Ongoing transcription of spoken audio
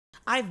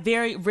I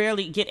very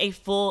rarely get a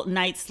full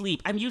night's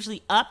sleep. I'm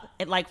usually up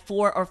at like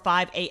 4 or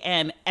 5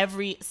 a.m.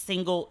 every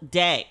single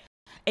day.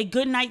 A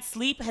good night's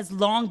sleep has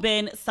long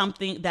been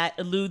something that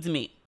eludes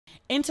me.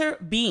 Enter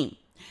Beam.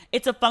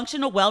 It's a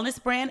functional wellness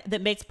brand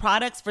that makes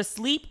products for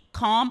sleep,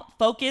 calm,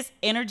 focus,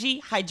 energy,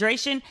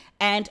 hydration,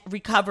 and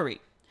recovery.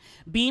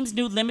 Beam's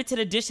new limited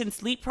edition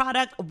sleep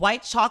product,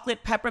 White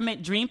Chocolate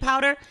Peppermint Dream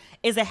Powder,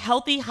 is a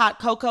healthy hot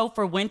cocoa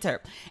for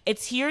winter.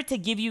 It's here to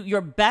give you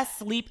your best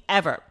sleep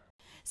ever.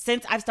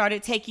 Since I've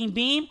started taking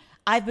Beam,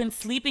 I've been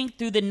sleeping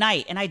through the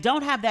night, and I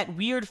don't have that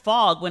weird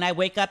fog when I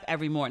wake up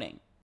every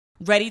morning.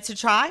 Ready to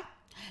try?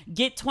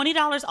 Get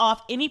 $20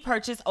 off any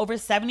purchase over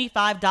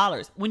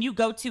 $75 when you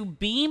go to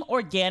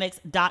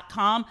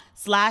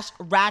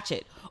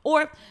beamorganics.com/ratchet,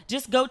 or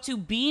just go to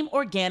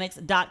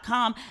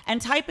beamorganics.com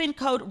and type in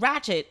code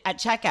RATCHET at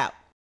checkout.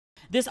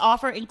 This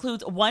offer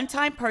includes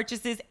one-time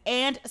purchases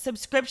and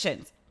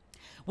subscriptions.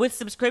 With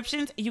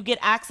subscriptions, you get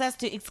access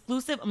to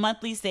exclusive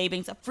monthly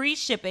savings, free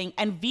shipping,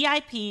 and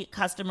VIP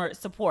customer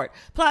support,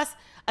 plus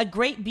a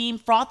great Beam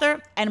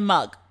frother and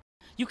mug.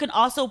 You can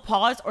also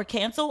pause or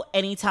cancel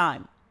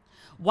anytime.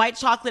 White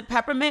Chocolate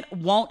Peppermint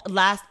won't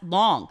last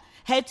long.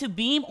 Head to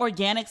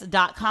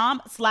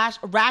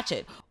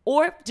beamorganics.com/ratchet,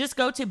 or just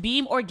go to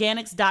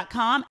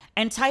beamorganics.com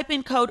and type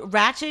in code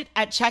RATCHET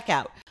at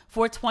checkout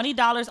for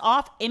 $20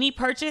 off any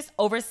purchase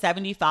over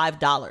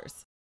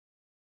 $75.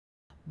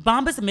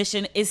 Bombas'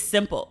 mission is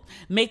simple.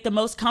 Make the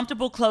most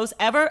comfortable clothes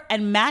ever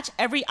and match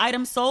every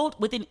item sold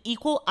with an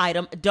equal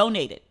item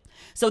donated.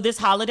 So this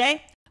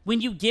holiday,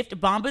 when you gift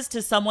Bombas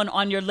to someone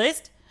on your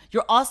list,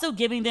 you're also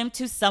giving them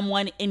to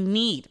someone in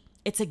need.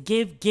 It's a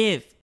give.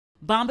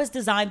 Bombas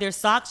designed their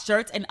socks,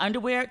 shirts, and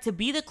underwear to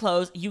be the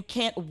clothes you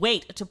can't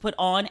wait to put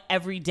on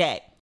every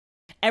day.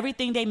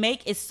 Everything they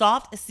make is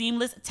soft,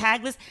 seamless,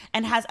 tagless,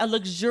 and has a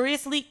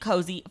luxuriously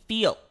cozy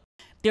feel.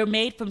 They're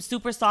made from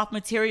super soft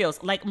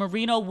materials like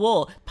merino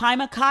wool,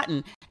 pima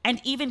cotton,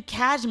 and even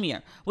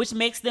cashmere, which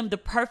makes them the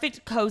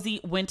perfect cozy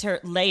winter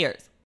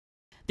layers.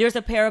 There's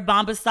a pair of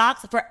Bombas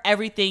socks for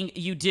everything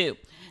you do.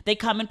 They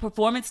come in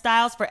performance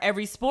styles for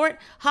every sport,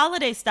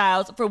 holiday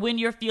styles for when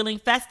you're feeling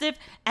festive,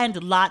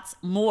 and lots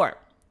more.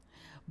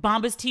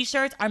 Bombas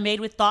t-shirts are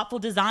made with thoughtful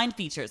design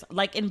features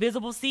like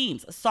invisible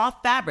seams,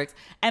 soft fabrics,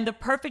 and the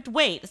perfect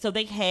weight so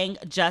they hang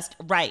just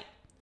right.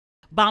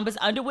 Bombas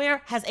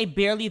underwear has a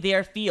barely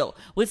there feel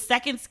with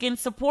second skin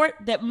support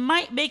that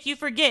might make you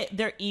forget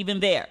they're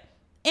even there,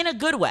 in a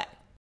good way.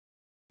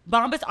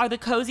 Bombas are the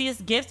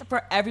coziest gifts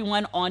for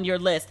everyone on your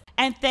list,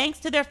 and thanks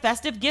to their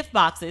festive gift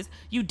boxes,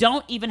 you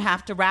don't even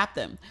have to wrap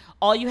them.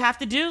 All you have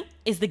to do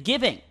is the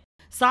giving.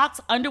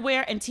 Socks,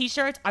 underwear, and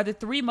t-shirts are the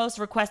 3 most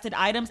requested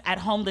items at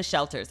homeless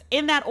shelters,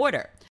 in that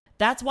order.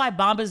 That's why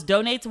Bombas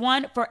donates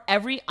one for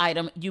every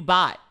item you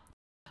buy.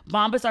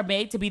 Bombas are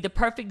made to be the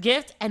perfect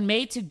gift and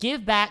made to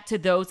give back to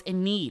those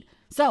in need.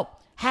 So,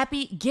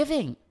 happy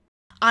giving.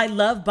 I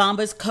love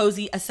Bombas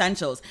Cozy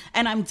Essentials,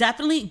 and I'm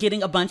definitely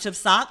getting a bunch of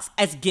socks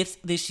as gifts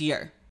this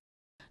year.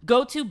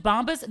 Go to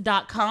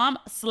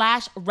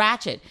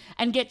bombas.com/ratchet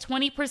and get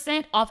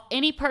 20% off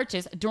any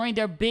purchase during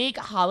their big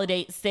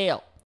holiday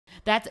sale.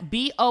 That's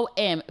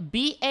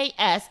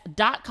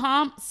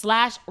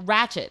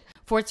BOMBAS.com/ratchet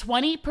for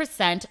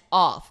 20%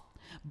 off.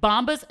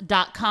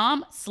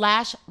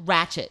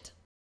 Bombas.com/ratchet.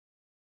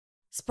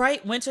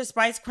 Sprite Winter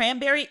Spiced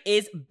Cranberry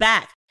is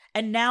back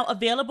and now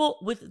available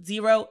with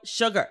 0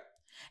 sugar.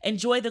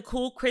 Enjoy the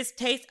cool, crisp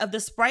taste of the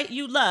Sprite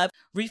you love,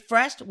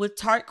 refreshed with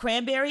tart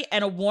cranberry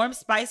and a warm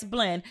spice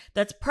blend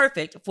that's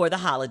perfect for the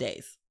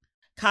holidays.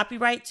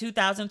 Copyright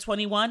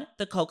 2021,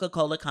 The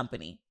Coca-Cola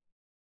Company.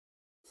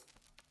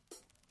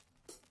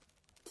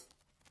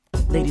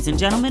 Ladies and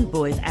gentlemen,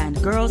 boys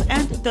and girls,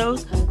 and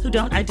those who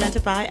don't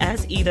identify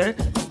as either,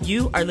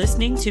 you are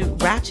listening to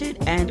Ratchet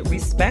and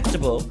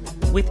Respectable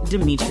with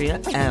Demetria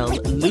L.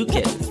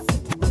 Lucas.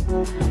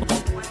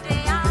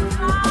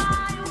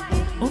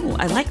 Oh,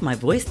 I like my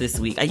voice this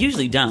week. I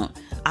usually don't.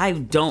 I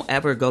don't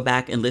ever go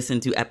back and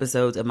listen to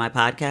episodes of my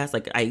podcast.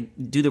 Like, I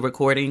do the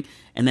recording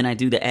and then I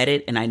do the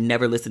edit and I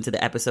never listen to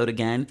the episode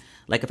again.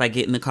 Like, if I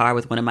get in the car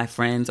with one of my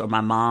friends or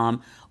my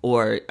mom,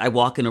 or I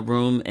walk in a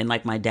room and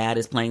like my dad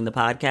is playing the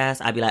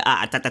podcast, I'd be like,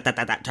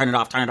 turn it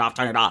off.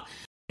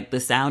 Like, the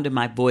sound of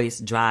my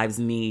voice drives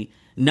me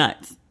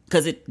nuts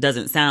because it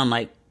doesn't sound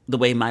like the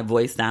way my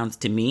voice sounds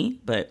to me,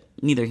 but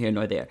neither here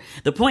nor there.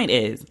 The point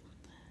is,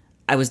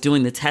 I was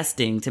doing the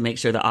testing to make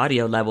sure the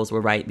audio levels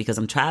were right because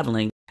I'm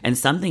traveling, and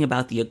something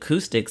about the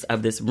acoustics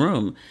of this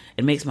room,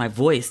 it makes my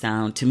voice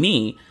sound, to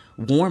me,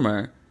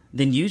 warmer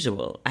than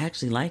usual. I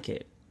actually like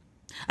it.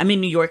 I'm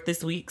in New York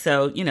this week,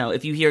 so, you know,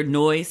 if you hear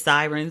noise,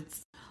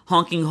 sirens,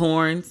 honking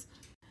horns,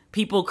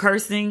 people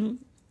cursing,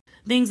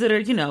 things that are,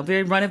 you know,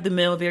 very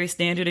run-of-the-mill, very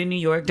standard in New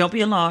York, don't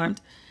be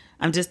alarmed.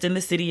 I'm just in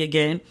the city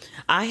again.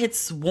 I had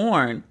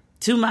sworn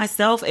to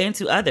myself and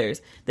to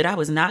others that I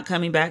was not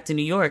coming back to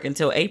New York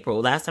until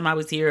April. Last time I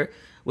was here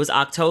was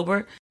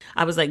October.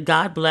 I was like,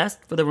 God bless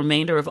for the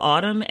remainder of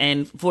autumn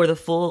and for the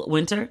full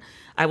winter.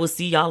 I will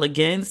see y'all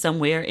again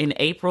somewhere in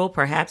April,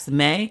 perhaps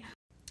May.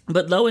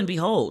 But lo and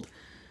behold,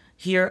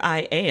 here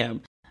I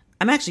am.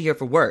 I'm actually here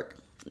for work,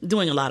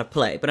 doing a lot of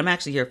play, but I'm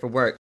actually here for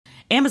work.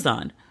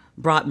 Amazon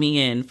brought me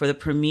in for the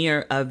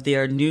premiere of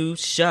their new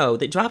show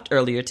that dropped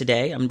earlier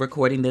today. I'm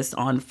recording this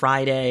on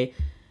Friday.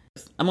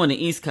 I'm on the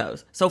East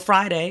Coast. So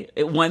Friday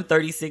at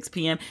 1:36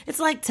 p.m. It's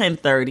like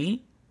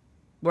 10:30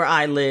 where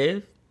I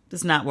live.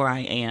 That's not where I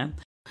am.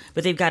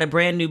 But they've got a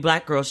brand new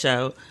Black girl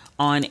show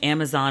on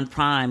Amazon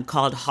Prime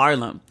called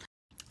Harlem.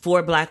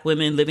 4 Black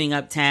women living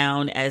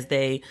uptown as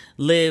they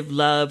live,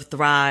 love,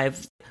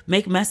 thrive,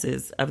 make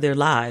messes of their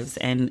lives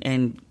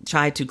and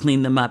try to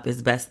clean them up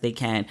as best they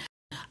can.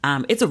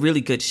 It's a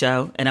really good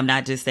show, and I'm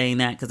not just saying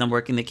that because I'm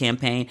working the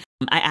campaign.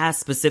 I asked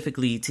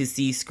specifically to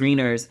see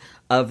screeners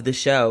of the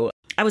show.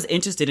 I was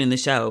interested in the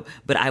show,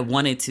 but I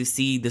wanted to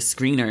see the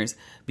screeners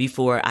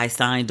before I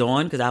signed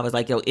on because I was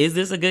like, yo, is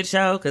this a good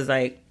show? Because,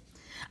 like,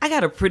 I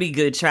got a pretty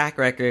good track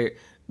record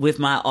with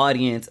my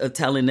audience of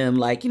telling them,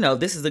 like, you know,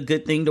 this is a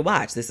good thing to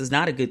watch. This is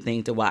not a good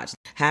thing to watch.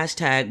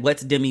 Hashtag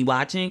what's Demi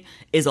watching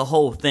is a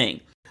whole thing.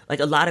 Like,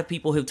 a lot of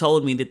people have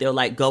told me that they'll,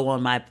 like, go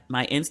on my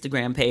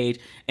Instagram page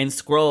and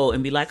scroll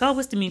and be like, oh,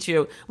 what's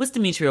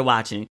Demetria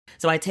watching?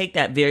 So I take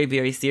that very,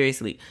 very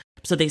seriously.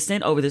 So they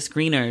sent over the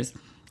screeners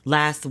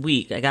last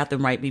week. I got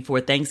them right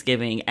before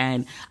Thanksgiving,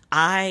 and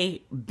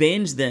I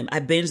binged them. I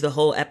binged the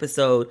whole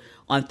episode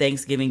on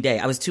Thanksgiving Day.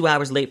 I was 2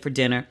 hours late for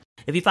dinner.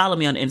 If you follow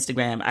me on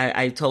Instagram,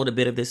 I told a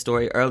bit of this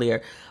story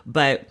earlier,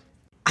 but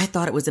I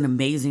thought it was an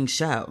amazing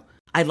show.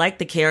 I liked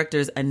the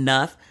characters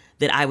enough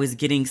that I was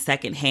getting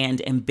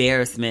secondhand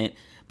embarrassment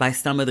by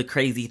some of the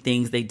crazy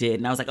things they did.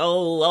 And I was like,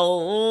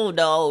 oh,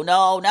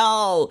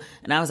 no.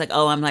 And I was like,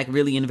 oh, I'm like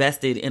really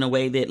invested in a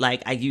way that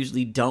like I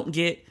usually don't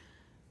get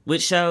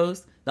with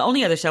shows. The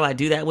only other show I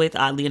do that with,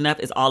 oddly enough,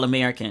 is All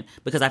American,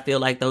 because I feel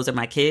like those are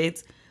my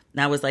kids.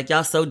 And I was like,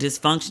 y'all so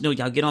dysfunctional.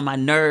 Y'all get on my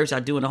nerves. Y'all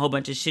doing a whole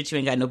bunch of shit you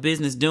ain't got no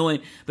business doing.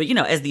 But, you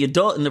know, as the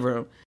adult in the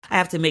room, I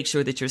have to make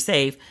sure that you're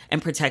safe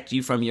and protect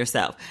you from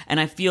yourself. And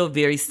I feel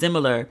very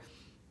similar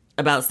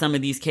about some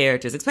of these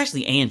characters,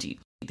 especially Angie.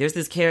 There's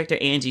this character,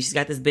 Angie. She's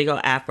got this big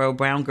old afro,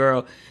 brown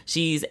girl.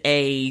 She's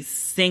a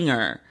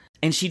singer.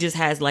 And she just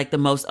has like the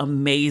most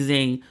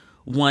amazing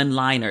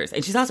one-liners.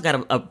 And she's also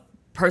got a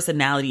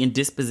personality and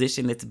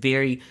disposition that's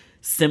very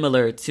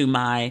similar to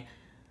my,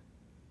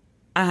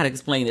 I don't know how to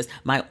explain this,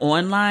 my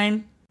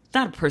online,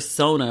 not a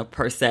persona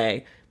per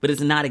se, but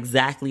it's not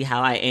exactly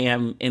how I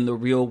am in the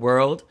real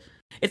world.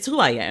 It's who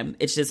I am.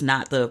 It's just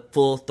not the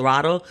full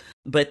throttle.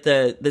 But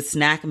the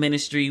snack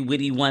ministry,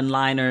 witty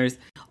one-liners,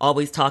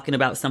 always talking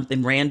about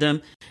something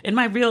random. In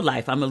my real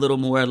life, I'm a little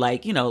more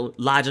like, you know,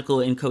 logical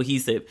and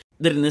cohesive.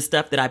 But in the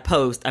stuff that I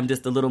post, I'm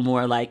just a little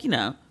more like, you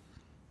know,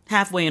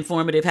 halfway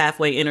informative,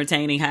 halfway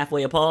entertaining,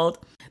 halfway appalled.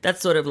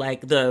 That's sort of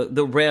like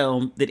the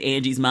realm that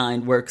Angie's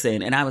mind works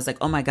in. And I was like,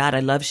 oh my God,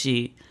 I love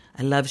she.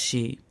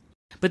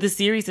 But the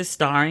series is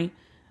starring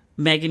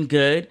Megan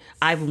Good.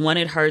 I've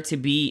wanted her to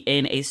be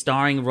in a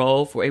starring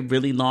role for a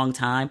really long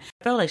time.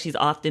 I felt like she's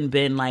often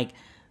been like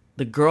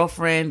the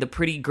girlfriend, the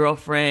pretty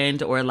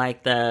girlfriend, or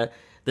like the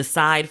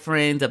side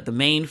friends of the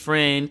main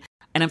friend.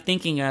 And I'm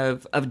thinking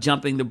of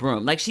jumping the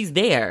broom. Like she's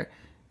there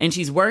and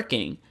she's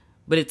working,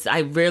 but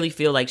I rarely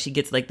feel like she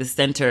gets like the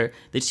center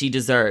that she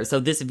deserves. So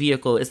this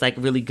vehicle is like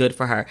really good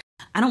for her.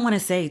 I don't want to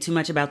say too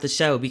much about the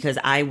show because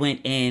I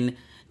went in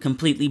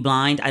completely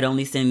blind. I'd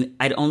only seen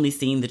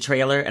the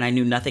trailer and I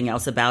knew nothing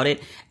else about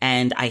it.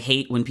 And I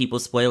hate when people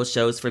spoil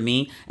shows for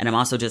me. And I'm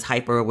also just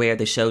hyper aware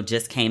the show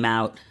just came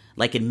out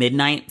like at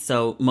midnight.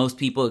 So most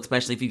people,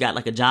 especially if you got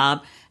like a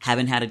job,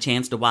 haven't had a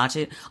chance to watch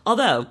it.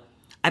 Although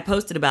I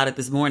posted about it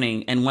this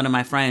morning and one of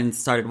my friends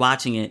started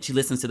watching it. She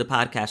listens to the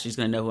podcast. She's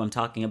going to know who I'm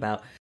talking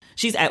about.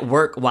 She's at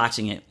work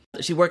watching it.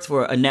 She works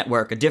for a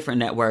network, a different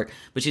network,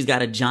 but she's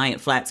got a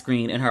giant flat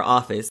screen in her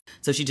office.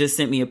 So she just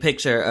sent me a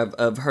picture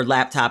of her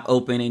laptop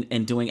open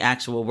and doing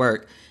actual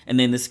work. And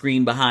then the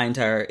screen behind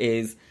her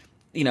is,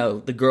 you know,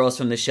 the girls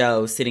from the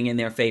show sitting in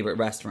their favorite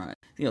restaurant.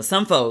 You know,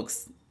 some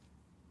folks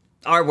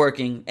are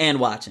working and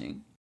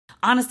watching.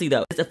 Honestly,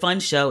 though, it's a fun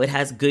show. It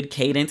has good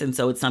cadence, and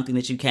so it's something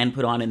that you can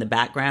put on in the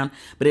background,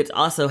 but it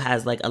also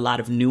has like a lot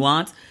of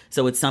nuance.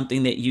 So it's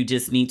something that you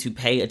just need to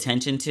pay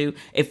attention to,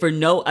 if for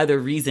no other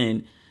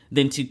reason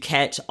than to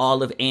catch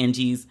all of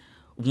Angie's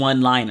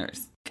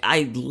one-liners.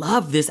 I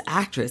love this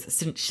actress,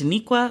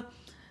 Shaniqua.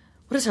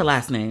 What is her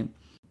last name?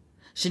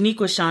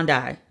 Shaniqua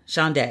Shandai.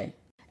 Shandai.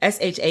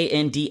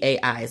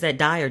 Is that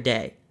Die or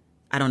Day?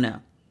 I don't know.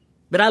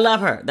 But I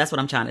love her. That's what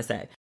I'm trying to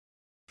say.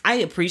 I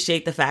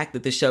appreciate the fact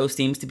that the show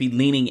seems to be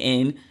leaning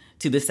in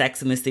to the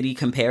Sex and the City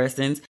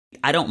comparisons.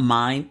 I don't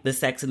mind the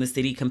Sex and the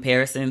City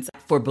comparisons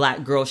for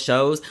Black girl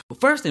shows.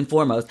 First and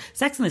foremost,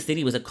 Sex and the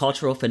City was a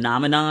cultural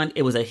phenomenon.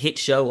 It was a hit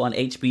show on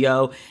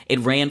HBO. It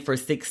ran for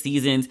 6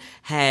 seasons,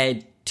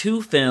 had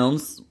 2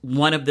 films.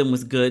 One of them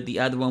was good. The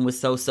other one was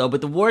so-so, but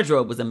the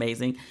wardrobe was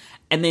amazing.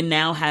 And then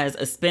now has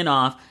a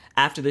spinoff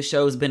after the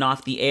show's been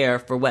off the air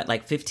for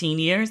like 15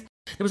 years?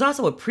 There was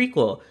also a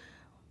prequel.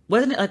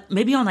 Wasn't it like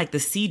maybe on like the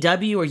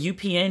CW or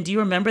UPN? Do you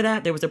remember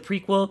that? There was a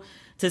prequel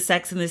to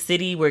Sex and the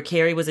City where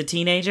Carrie was a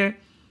teenager.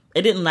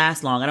 It didn't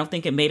last long. I don't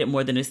think it made it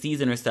more than a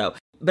season or so.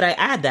 But I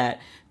add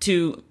that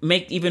to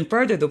make even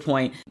further the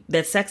point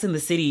that Sex and the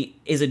City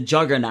is a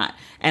juggernaut.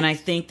 And I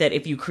think that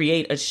if you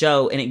create a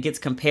show and it gets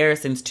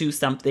comparisons to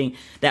something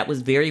that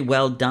was very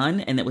well done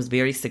and that was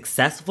very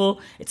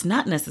successful, it's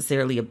not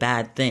necessarily a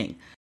bad thing.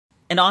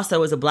 And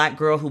also, as a Black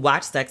girl who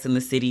watched Sex and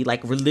the City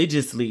like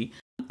religiously,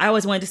 I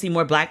always wanted to see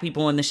more Black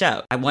people on the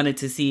show. I wanted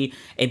to see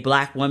a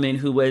Black woman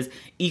who was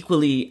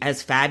equally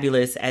as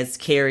fabulous as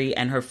Carrie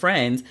and her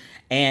friends.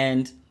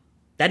 And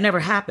that never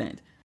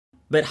happened.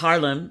 But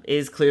Harlem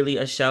is clearly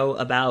a show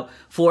about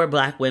 4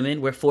 Black women,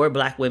 where 4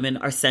 Black women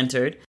are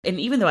centered. And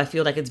even though I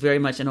feel like it's very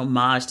much an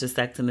homage to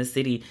Sex and the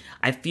City,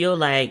 I feel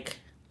like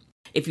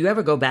if you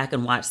ever go back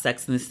and watch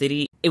Sex and the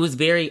City, it was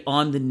very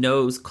on the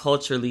nose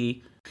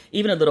culturally,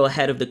 even a little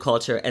ahead of the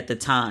culture at the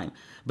time.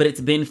 But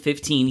it's been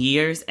 15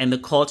 years and the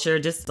culture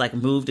just like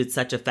moved at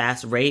such a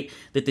fast rate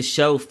that the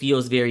show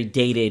feels very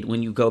dated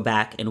when you go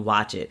back and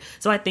watch it.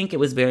 So I think it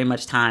was very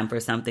much time for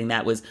something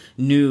that was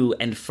new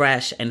and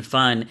fresh and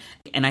fun.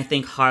 And I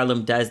think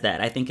Harlem does that.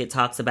 I think it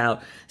talks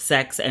about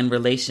sex and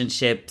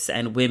relationships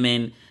and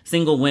women,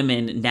 single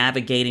women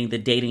navigating the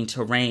dating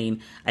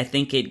terrain. I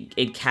think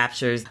it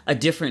captures a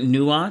different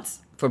nuance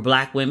for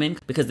Black women,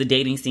 because the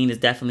dating scene is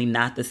definitely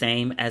not the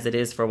same as it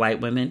is for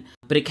white women.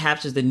 But it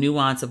captures the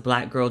nuance of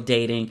Black girl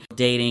dating,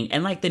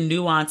 and like the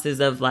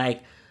nuances of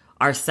like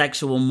our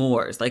sexual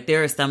mores. Like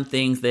there are some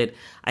things that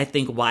I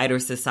think wider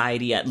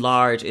society at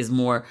large is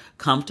more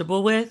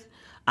comfortable with,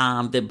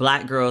 that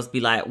Black girls be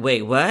like,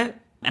 wait, what?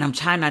 And I'm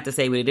trying not to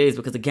say what it is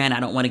because, again,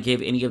 I don't want to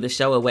give any of the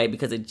show away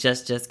because it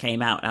just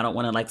came out. I don't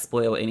want to like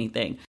spoil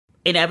anything.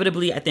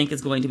 Inevitably, I think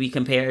it's going to be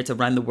compared to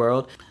Run the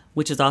World,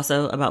 which is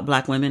also about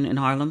Black women in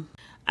Harlem.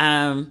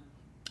 I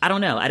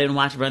don't know. I didn't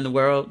watch Run the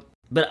World,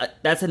 but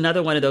that's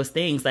another one of those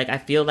things. Like, I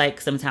feel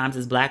like sometimes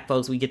as Black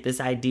folks, we get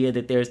this idea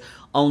that there's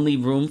only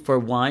room for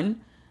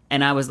one.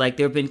 And I was like,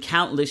 there have been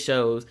countless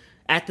shows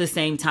at the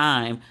same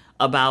time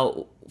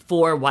about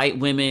 4 white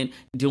women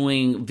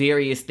doing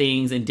various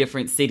things in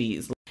different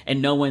cities.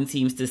 And no one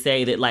seems to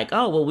say that like,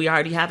 oh, well, we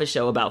already have a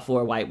show about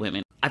 4 white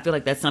women. I feel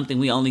like that's something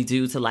we only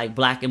do to like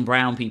Black and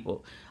brown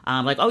people.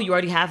 Like, oh, you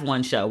already have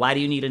one show. Why do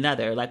you need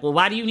another? Like, well,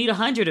 why do you need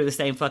 100 of the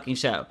same fucking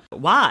show?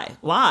 Why?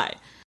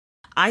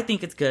 I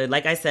think it's good.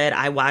 Like I said,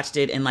 I watched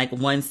it in like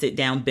one sit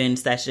down binge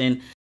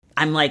session.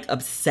 I'm like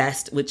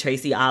obsessed with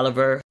Tracy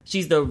Oliver.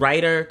 She's the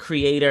writer,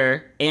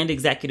 creator, and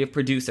executive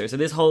producer. So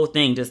this whole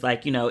thing just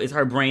like, you know, is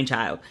her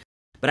brainchild.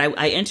 But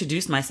I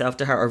introduced myself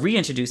to her, or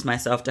reintroduced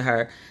myself to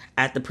her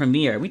at the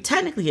premiere. We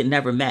technically had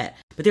never met,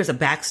 but there's a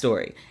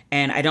backstory.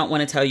 And I don't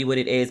want to tell you what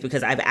it is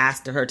because I've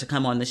asked her to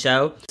come on the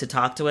show to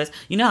talk to us.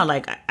 You know how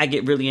like I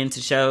get really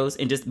into shows,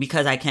 and just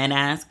because I can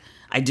ask,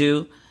 I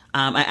do.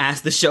 I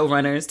asked the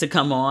showrunners to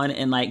come on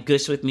and like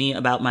gush with me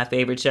about my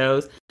favorite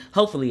shows.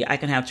 Hopefully I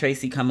can have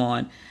Tracy come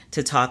on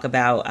to talk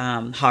about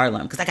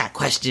Harlem, because I got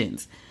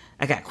questions,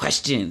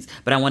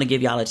 but I want to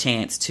give y'all a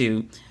chance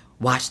to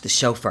watch the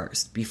show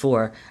first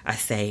before I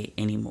say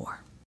any more.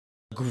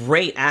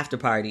 Great after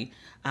party.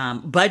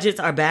 Budgets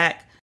are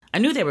back. I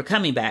knew they were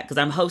coming back because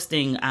I'm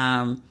hosting.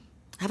 Have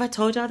I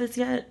told y'all this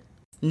yet?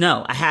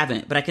 No, I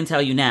haven't, but I can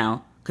tell you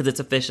now because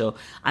it's official.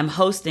 I'm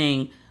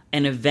hosting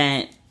an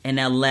event in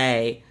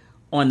LA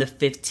on the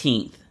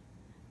 15th.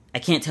 I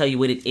can't tell you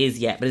what it is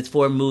yet, but it's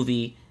for a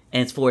movie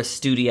and it's for a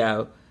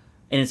studio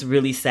and it's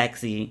really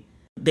sexy.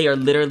 They are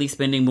literally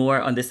spending more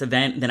on this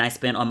event than I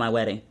spent on my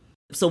wedding.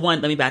 So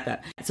one, let me back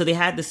up. So they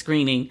had the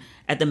screening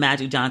at the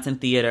Magic Johnson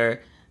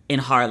Theater in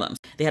Harlem.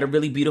 They had a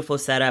really beautiful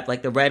setup,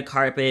 like the red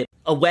carpet,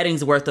 a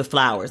wedding's worth of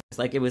flowers.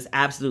 Like it was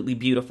absolutely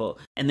beautiful.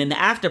 And then the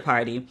after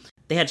party,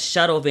 they had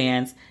shuttle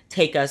vans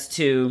take us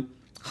to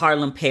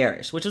Harlem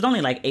Parish, which was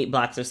only like 8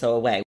 blocks or so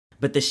away.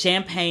 But the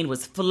champagne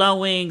was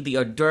flowing, the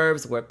hors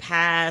d'oeuvres were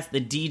passed,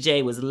 the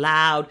DJ was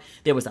loud,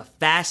 there was a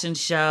fashion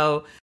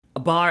show, a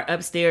bar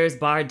upstairs,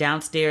 bar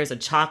downstairs, a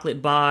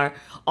chocolate bar,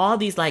 all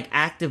these like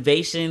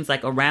activations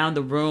like around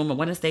the room. I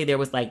want to say there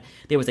was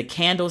a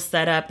candle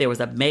setup, there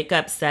was a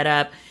makeup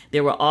setup,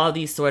 there were all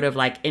these sort of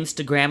like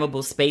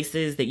Instagrammable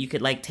spaces that you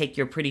could like take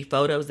your pretty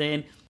photos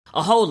in.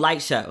 A whole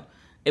light show.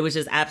 It was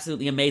just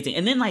absolutely amazing.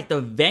 And then like the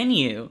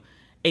venue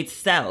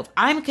itself,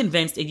 I'm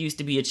convinced it used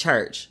to be a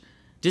church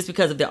just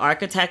because of the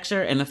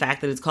architecture and the fact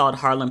that it's called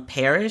Harlem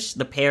Parish.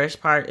 The parish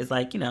part is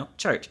like, you know,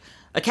 church,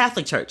 a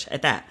Catholic church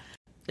at that.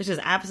 It's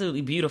just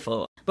absolutely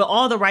beautiful. But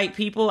all the right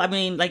people, I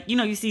mean, like, you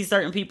know, you see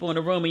certain people in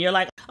the room and you're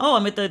like, oh,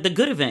 I'm at the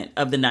good event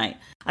of the night.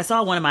 I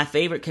saw one of my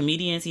favorite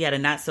comedians. He had a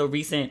not so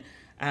recent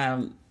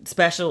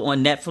special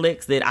on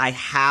Netflix that I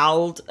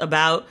howled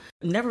about.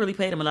 Never really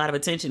paid him a lot of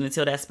attention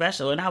until that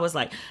special. And I was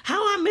like,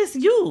 how I miss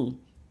you,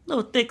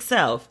 little thick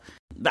self.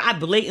 I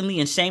blatantly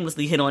and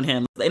shamelessly hit on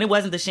him. And it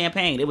wasn't the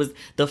champagne. It was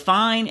the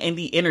fine and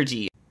the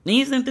energy. And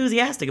he's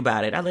enthusiastic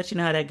about it. I'll let you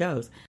know how that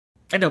goes.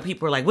 I know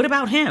people are like, what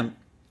about him?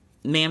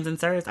 Ma'ams and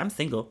sirs, I'm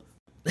single.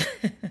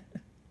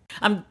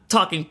 I'm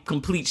talking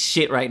complete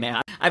shit right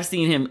now. I've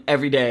seen him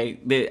every day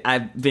that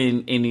I've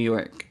been in New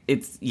York.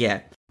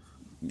 Yeah.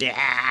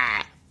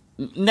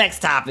 Next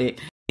topic.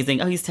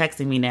 Oh, he's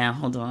texting me now.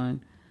 Hold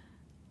on.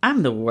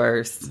 I'm the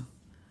worst.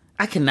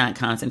 I cannot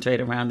concentrate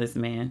around this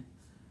man.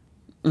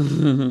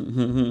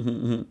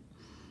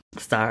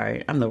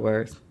 Sorry, I'm the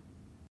worst.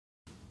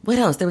 What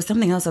else? There was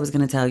something else I was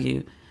going to tell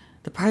you.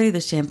 The party,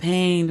 the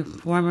champagne, the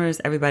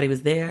performers, everybody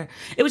was there.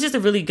 It was just a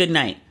really good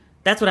night.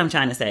 That's what I'm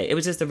trying to say. It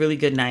was just a really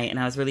good night, and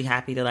I was really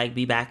happy to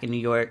be back in New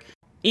York.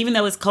 Even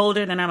though it's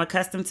colder than I'm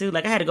accustomed to,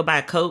 I had to go buy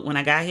a coat when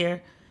I got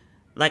here.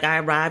 I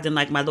arrived in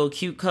my little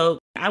cute coat.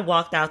 I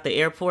walked out the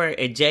airport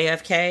at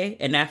JFK,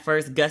 and that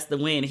first gust of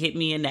wind hit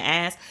me in the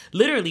ass,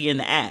 literally in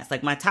the ass.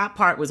 My top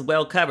part was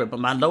well covered, but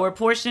my lower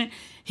portion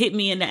hit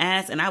me in the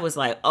ass, and I was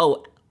like,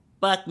 oh,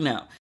 fuck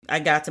no. I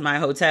got to my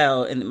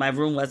hotel, and my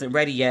room wasn't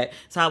ready yet,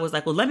 so I was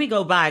like, well, let me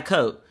go buy a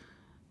coat.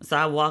 So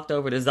I walked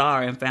over to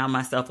Zara and found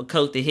myself a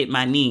coat that hit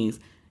my knees.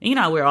 And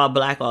I wear all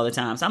black all the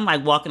time, so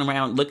I'm walking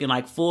around looking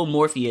like full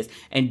Morpheus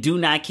and do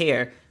not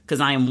care because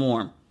I am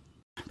warm.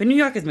 But New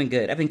York has been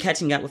good. I've been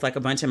catching up with a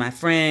bunch of my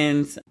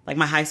friends.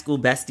 My high school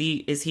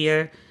bestie is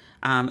here,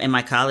 and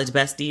my college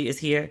bestie is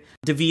here.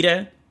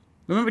 Davita,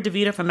 remember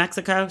Davita from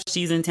Mexico?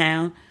 She's in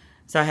town.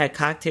 So I had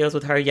cocktails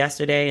with her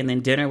yesterday and then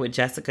dinner with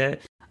Jessica.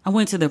 I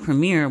went to the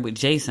premiere with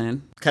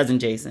Jason, cousin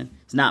Jason.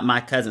 It's not my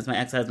cousin, it's my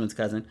ex-husband's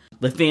cousin.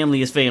 But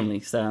family is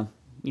family, so,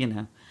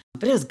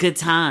 But it was good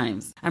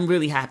times. I'm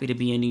really happy to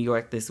be in New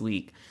York this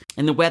week.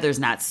 And the weather's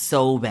not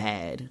so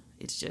bad.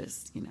 It's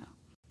just,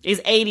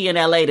 It's 80 in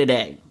LA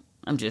today.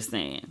 I'm just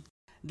saying.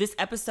 This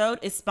episode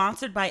is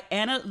sponsored by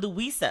Ana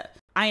Luisa.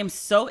 I am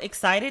so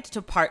excited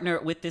to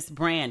partner with this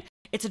brand.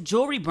 It's a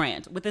jewelry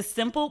brand with a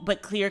simple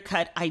but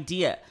clear-cut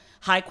idea.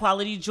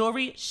 High-quality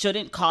jewelry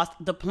shouldn't cost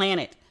the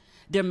planet.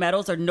 Their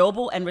metals are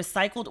noble and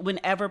recycled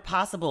whenever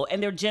possible,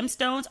 and their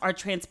gemstones are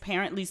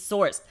transparently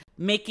sourced,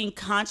 making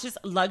conscious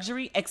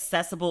luxury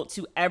accessible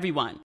to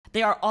everyone.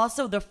 They are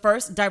also the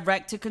first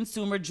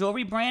direct-to-consumer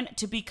jewelry brand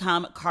to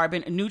become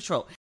carbon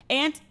neutral.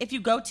 And if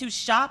you go to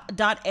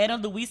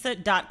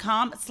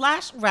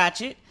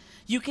shop.analuisa.com/ratchet,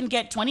 you can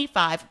get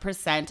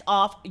 25%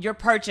 off your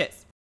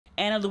purchase.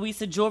 Ana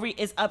Luisa jewelry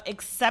is of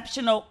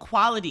exceptional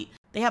quality.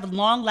 They have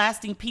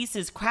long-lasting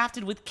pieces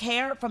crafted with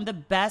care from the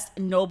best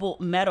noble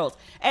metals.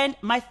 And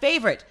my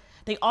favorite,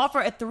 they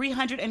offer a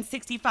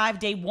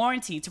 365-day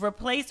warranty to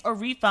replace or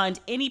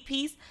refund any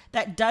piece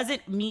that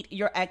doesn't meet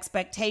your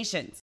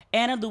expectations.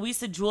 Ana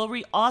Luisa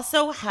jewelry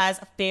also has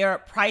fair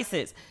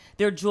prices.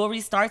 Their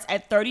jewelry starts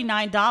at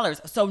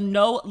 $39, so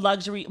no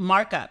luxury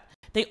markup.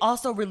 They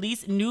also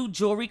release new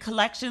jewelry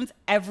collections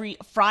every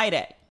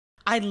Friday.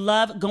 I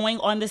love going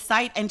on the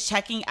site and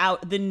checking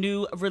out the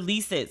new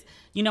releases.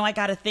 I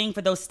got a thing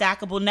for those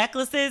stackable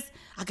necklaces.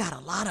 I got a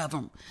lot of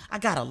them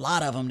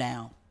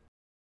now.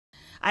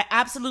 I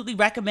absolutely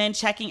recommend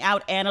checking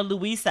out Ana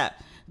Luisa.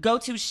 Go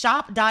to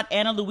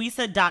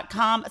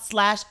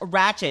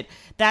shop.analuisa.com/ratchet.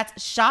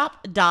 That's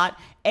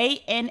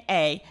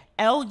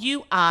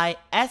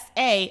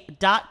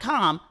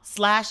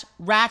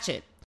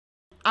shop.analuisa.com/ratchet.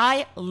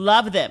 I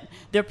love them.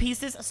 Their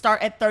pieces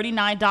start at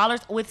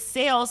 $39 with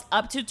sales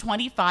up to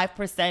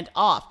 25%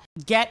 off.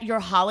 Get your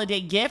holiday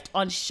gift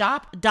on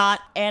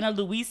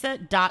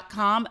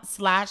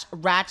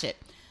shop.analuisa.com/ratchet.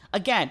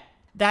 Again,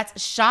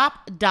 that's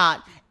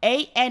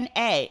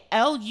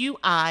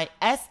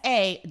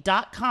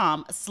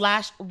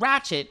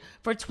shop.analuisa.com/ratchet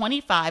for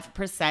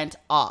 25%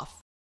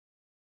 off.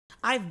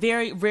 I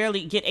very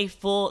rarely get a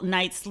full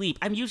night's sleep.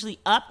 I'm usually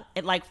up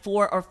at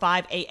 4 or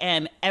 5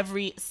 a.m.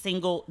 every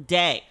single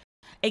day.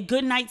 A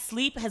good night's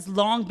sleep has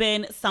long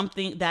been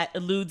something that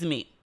eludes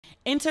me.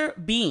 Enter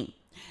Beam.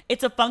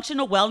 It's a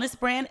functional wellness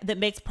brand that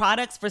makes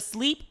products for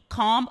sleep,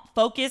 calm,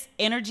 focus,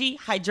 energy,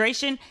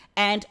 hydration,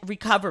 and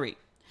recovery.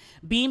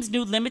 Beam's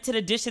new limited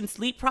edition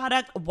sleep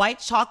product, White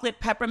Chocolate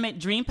Peppermint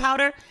Dream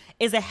Powder,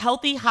 is a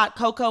healthy hot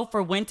cocoa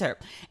for winter.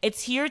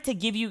 It's here to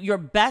give you your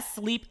best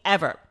sleep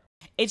ever.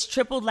 It's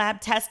triple lab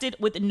tested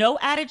with no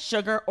added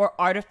sugar or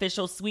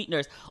artificial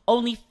sweeteners,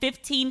 only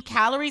 15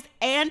 calories,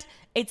 and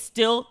it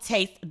still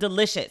tastes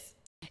delicious.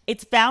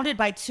 It's founded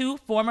by 2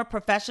 former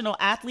professional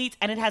athletes,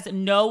 and it has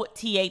no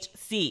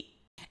THC.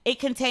 It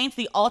contains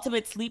the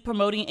ultimate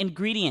sleep-promoting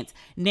ingredients: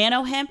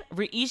 nanohemp,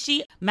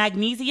 reishi,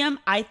 magnesium,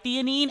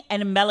 L-theanine,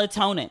 and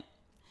melatonin.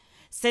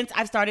 Since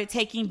I've started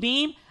taking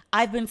Beam,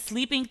 I've been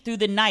sleeping through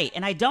the night,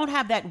 and I don't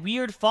have that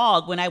weird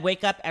fog when I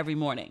wake up every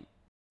morning.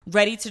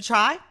 Ready to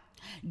try?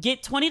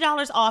 Get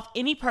 $20 off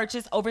any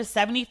purchase over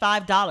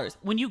 $75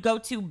 when you go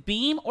to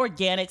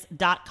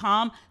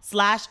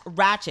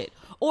beamorganics.com/ratchet,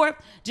 or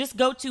just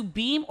go to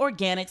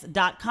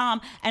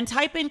beamorganics.com and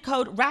type in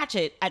code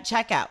RATCHET at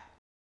checkout.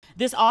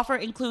 This offer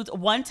includes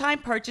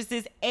one-time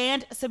purchases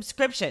and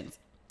subscriptions.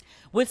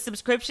 With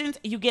subscriptions,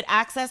 you get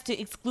access to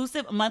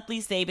exclusive monthly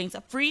savings,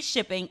 free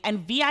shipping,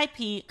 and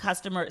VIP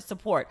customer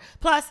support,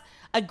 plus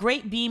a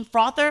great Beam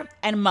frother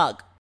and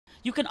mug.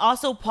 You can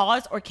also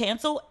pause or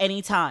cancel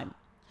anytime.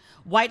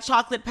 White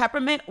Chocolate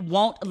Peppermint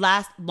won't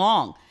last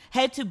long.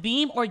 Head to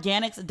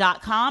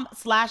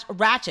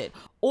beamorganics.com/ratchet,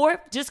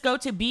 or just go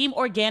to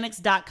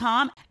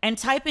beamorganics.com and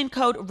type in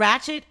code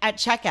RATCHET at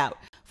checkout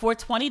for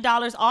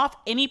 $20 off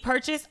any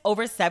purchase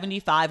over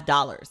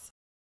 $75.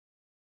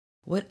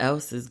 What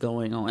else is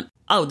going on?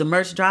 Oh, the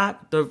merch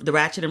drop, the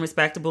Ratchet and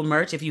Respectable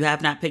merch. If you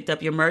have not picked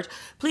up your merch,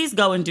 please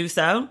go and do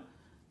so.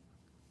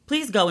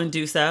 Please go and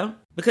do so,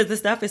 because the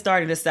stuff is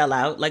starting to sell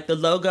out. Like the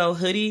logo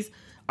hoodies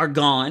are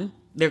gone.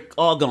 They're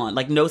all gone.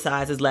 Like no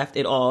sizes left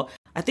at all.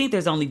 I think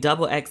there's only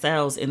double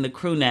XLs in the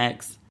crew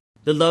necks.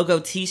 The logo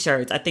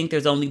t-shirts, I think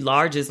there's only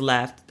larges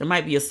left. There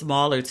might be a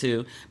small or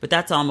two, but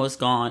that's almost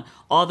gone.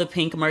 All the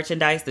pink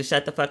merchandise, the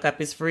Shut the Fuck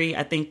Up is free.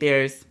 I think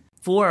there's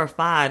 4 or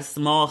 5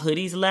 small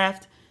hoodies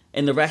left,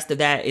 and the rest of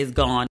that is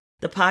gone.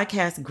 The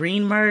podcast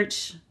green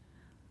merch,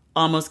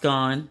 almost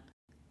gone.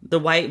 The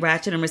white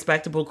Ratchet and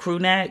Respectable crew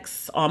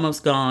necks,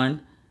 almost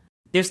gone.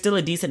 There's still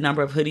a decent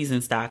number of hoodies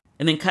in stock.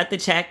 And then Cut the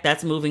Check,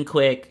 that's moving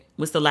quick.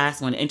 What's the last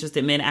one?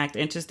 Interested Men Act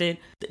Interested.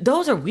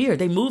 Those are weird.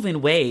 They move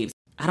in waves.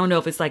 I don't know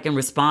if it's like in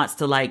response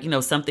to like,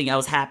 something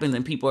else happens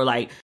and people are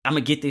like, I'm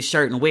going to get this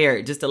shirt and wear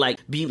it just to like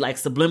be like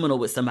subliminal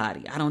with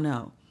somebody. I don't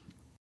know.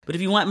 But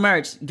if you want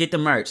merch, get the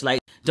merch. Like,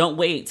 don't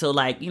wait till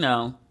like,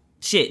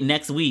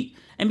 next week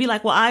and be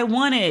like, well, I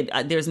wanted,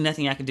 there's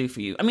nothing I can do for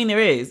you. I mean, there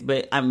is,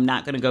 but I'm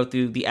not going to go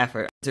through the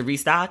effort to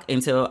restock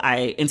until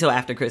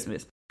after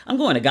Christmas. I'm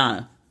going to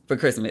Ghana for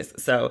Christmas.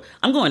 So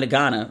I'm going to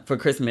Ghana for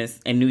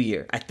Christmas and New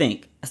Year, I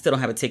think. I still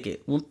don't have a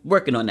ticket. We're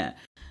working on that.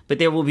 But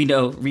there will be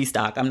no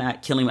restock. I'm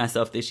not killing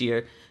myself this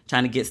year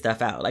trying to get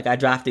stuff out. Like I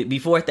dropped it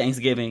before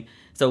Thanksgiving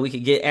so we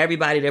could get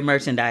everybody their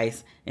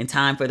merchandise in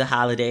time for the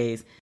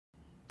holidays.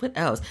 What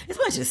else? It's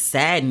a bunch of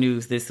sad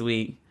news this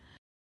week.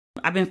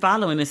 I've been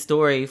following this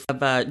story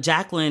of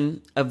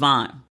Jacqueline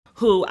Avant,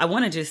 who I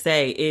want to just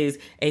say is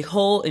a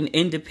whole and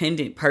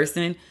independent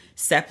person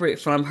separate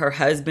from her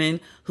husband,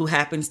 who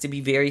happens to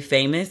be very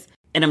famous.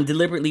 And I'm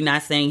deliberately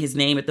not saying his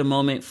name at the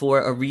moment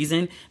for a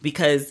reason,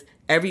 because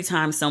every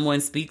time someone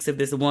speaks of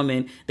this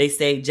woman, they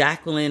say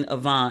Jacqueline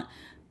Avant,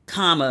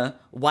 comma,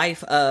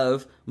 wife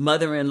of,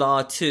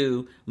 mother-in-law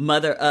to,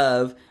 mother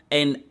of.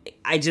 And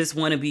I just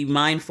want to be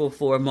mindful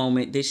for a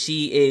moment that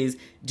she is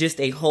just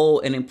a whole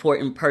and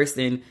important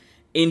person,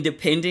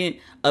 independent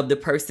of the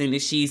person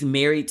that she's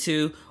married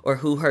to or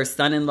who her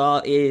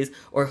son-in-law is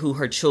or who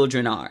her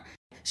children are.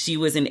 She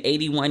was an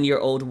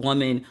 81-year-old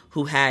woman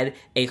who had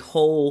a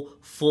whole,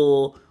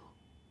 full,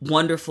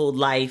 wonderful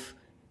life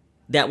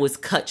that was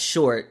cut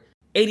short.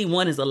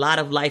 81 is a lot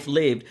of life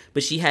lived,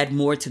 but she had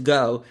more to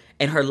go,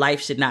 and her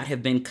life should not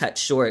have been cut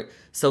short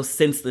so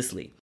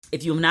senselessly.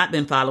 If you have not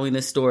been following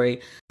this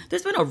story,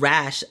 there's been a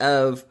rash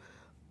of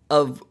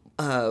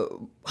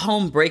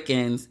home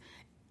break-ins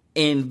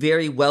in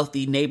very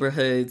wealthy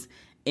neighborhoods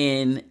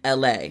in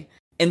LA,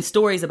 and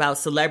stories about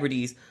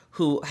celebrities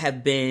who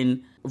have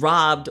been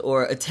robbed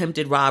or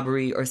attempted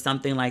robbery or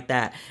something like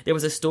that. There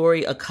was a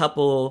story a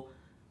couple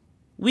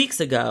weeks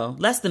ago,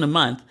 less than a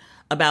month,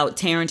 about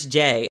Terrence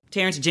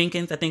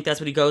Jenkins, I think that's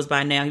what he goes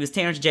by now. He was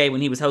Terrence J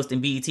when he was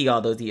hosting BET all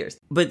those years.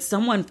 But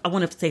someone, I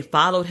want to say,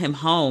 followed him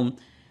home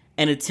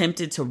and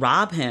attempted to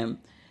rob him.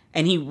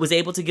 And he was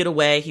able to get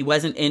away. He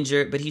wasn't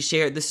injured, but he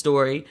shared the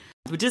story.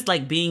 But just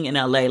like being in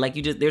LA,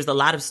 there's a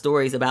lot of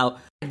stories about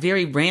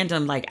very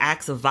random like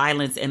acts of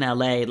violence in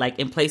LA, like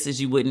in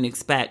places you wouldn't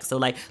expect. So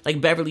like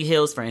Beverly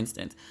Hills, for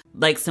instance,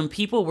 like some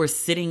people were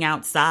sitting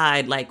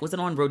outside, like, was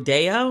it on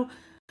Rodeo?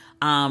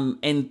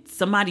 And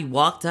somebody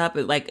walked up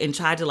and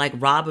tried to like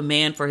rob a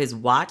man for his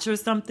watch or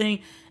something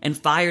and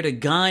fired a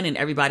gun and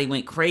everybody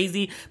went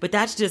crazy. But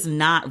that's just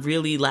not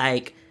really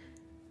like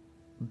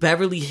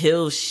Beverly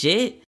Hills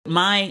shit.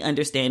 My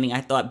understanding,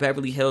 I thought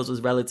Beverly Hills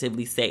was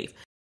relatively safe.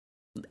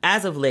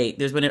 As of late,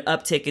 there's been an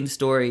uptick in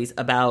stories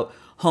about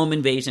home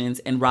invasions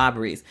and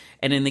robberies.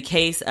 And in the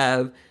case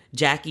of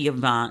Jackie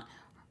Avant,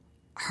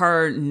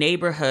 her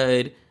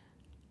neighborhood,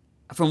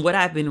 from what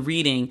I've been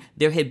reading,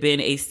 there had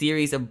been a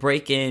series of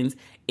break-ins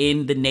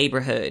in the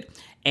neighborhood.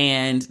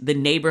 And the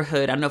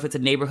neighborhood, I don't know if it's a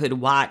neighborhood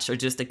watch or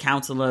just a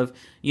council of,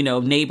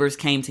 neighbors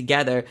came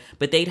together,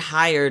 but they'd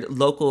hired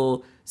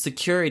local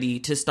security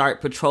to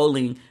start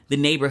patrolling the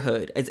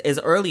neighborhood. As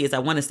early as I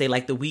want to say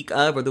like the week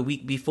of or the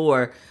week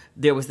before,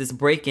 there was this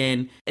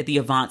break-in at the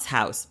Avant's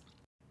house.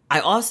 I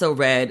also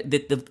read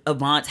that the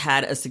Avants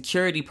had a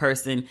security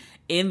person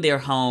in their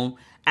home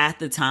at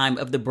the time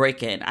of the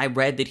break-in. I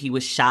read that he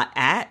was shot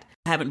at.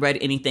 I haven't read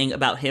anything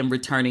about him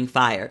returning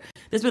fire.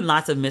 There's been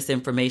lots of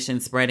misinformation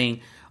spreading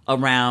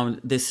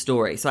around this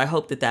story, so I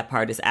hope that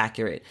part is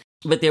accurate.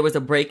 But there was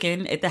a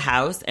break-in at the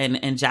house,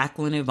 and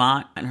Jacqueline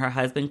Avant and her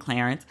husband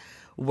Clarence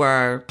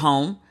were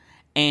home,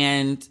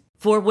 and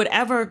for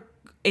whatever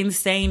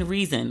insane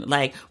reason,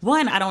 like,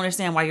 one, I don't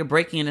understand why you're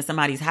breaking into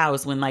somebody's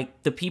house when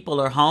like the people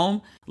are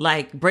home.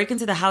 Like, break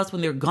into the house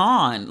when they're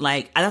gone.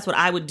 Like, that's what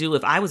I would do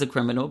if I was a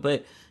criminal,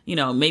 but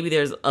maybe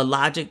there's a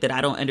logic that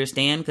I don't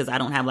understand because I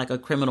don't have like a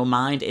criminal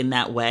mind in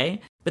that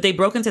way. But they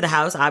broke into the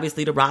house,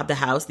 obviously, to rob the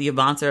house. The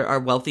Avants are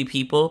wealthy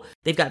people.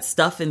 They've got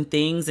stuff and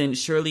things and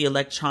surely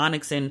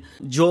electronics and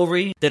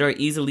jewelry that are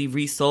easily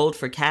resold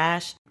for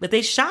cash. But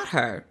they shot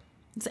her.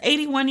 It's an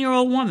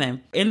 81-year-old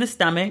woman in the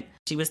stomach.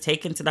 She was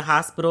taken to the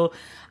hospital.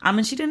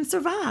 And she didn't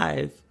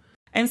survive.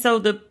 And so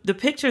the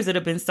pictures that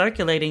have been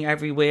circulating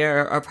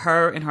everywhere of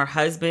her and her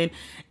husband,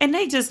 and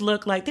they just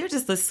look like they're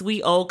just a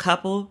sweet old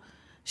couple.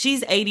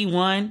 She's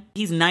 81,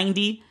 he's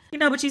 90,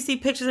 but you see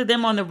pictures of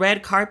them on the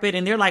red carpet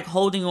and they're like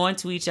holding on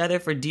to each other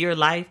for dear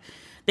life.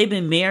 They've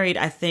been married,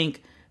 I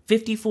think,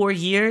 54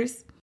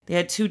 years. They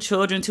had 2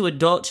 children, 2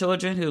 adult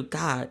children who,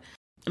 God,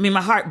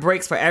 my heart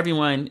breaks for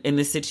everyone in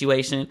this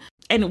situation.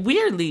 And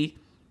weirdly,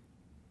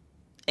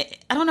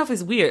 I don't know if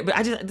it's weird,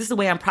 but this is the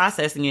way I'm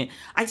processing it.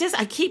 I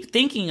keep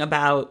thinking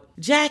about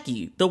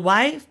Jackie, the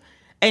wife,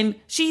 and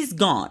she's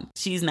gone.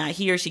 She's not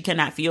here. She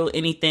cannot feel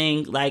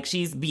anything, like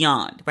she's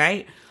beyond,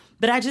 right?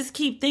 But I just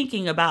keep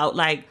thinking about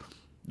like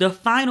the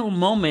final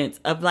moments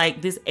of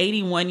like this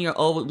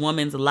 81-year-old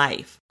woman's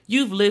life.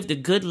 You've lived a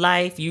good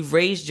life. You've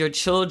raised your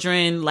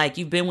children. Like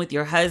you've been with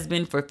your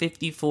husband for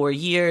 54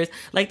 years.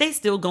 Like they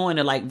still going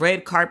to like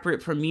red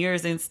carpet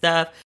premieres and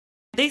stuff.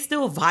 They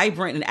still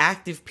vibrant and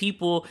active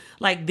people.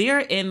 Like they're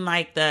in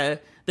like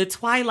the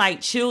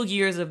twilight chill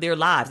years of their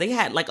lives. They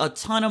had like a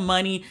ton of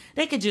money.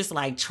 They could just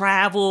like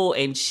travel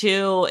and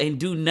chill and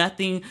do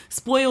nothing,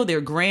 spoil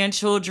their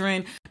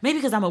grandchildren. Maybe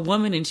because I'm a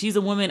woman and she's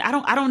a woman. I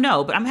don't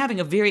know, but I'm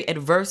having a very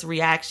adverse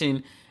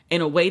reaction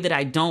in a way that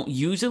I don't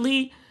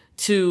usually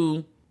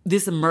to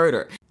this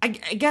murder. I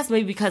guess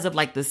maybe because of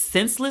like the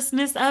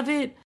senselessness of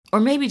it, or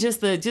maybe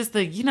just the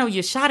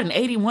you shot an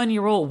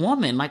 81-year-old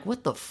woman. Like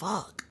what the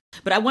fuck?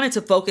 But I wanted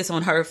to focus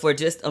on her for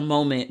just a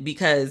moment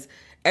because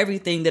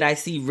everything that I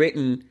see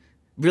written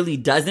really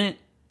doesn't.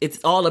 It's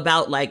all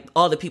about like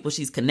all the people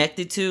she's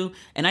connected to.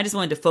 And I just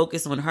wanted to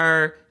focus on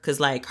her because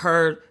like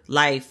her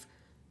life,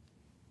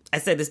 I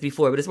said this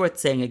before, but it's worth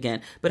saying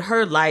again, but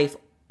her life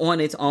on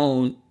its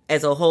own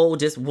as a whole,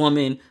 just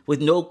woman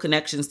with no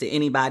connections to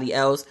anybody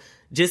else,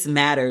 just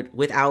mattered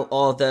without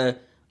all the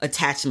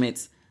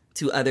attachments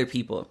to other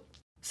people.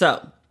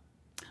 So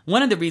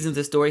one of the reasons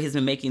the story has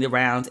been making the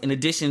rounds, in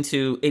addition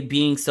to it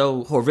being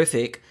so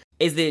horrific,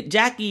 is that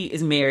Jackie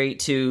is married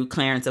to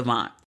Clarence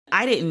Avant.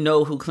 I didn't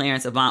know who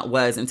Clarence Avant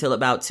was until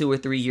about 2 or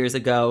 3 years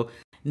ago.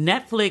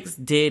 Netflix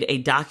did a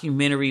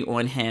documentary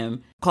on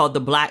him called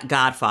The Black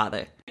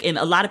Godfather. And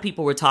a lot of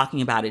people were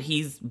talking about it.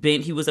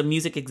 He was a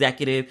music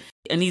executive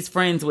and he's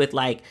friends with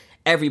like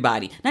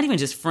everybody, not even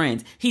just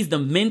friends. He's the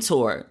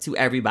mentor to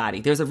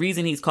everybody. There's a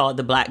reason he's called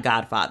the Black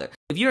Godfather.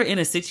 If you're in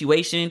a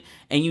situation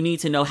and you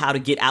need to know how to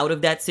get out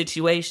of that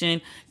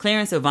situation,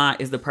 Clarence Avant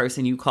is the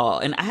person you call.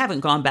 And I haven't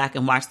gone back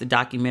and watched the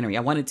documentary.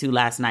 I wanted to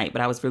last night,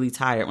 but I was really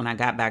tired when I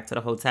got back to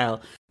the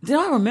hotel. Did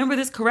I remember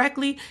this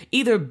correctly?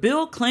 Either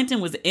Bill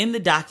Clinton was in the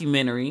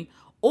documentary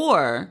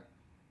or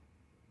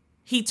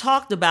he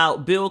talked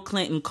about Bill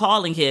Clinton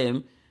calling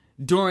him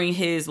during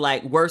his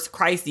like worst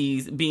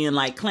crises being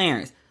like,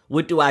 Clarence,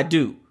 what do I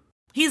do?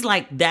 He's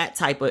like that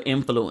type of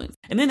influence.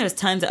 And then there's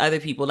tons of other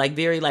people, like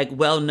very like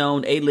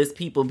well-known A-list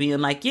people being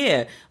like,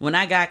 yeah, when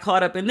I got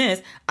caught up in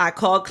this, I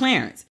called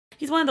Clarence.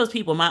 He's one of those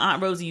people. My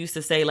Aunt Rosie used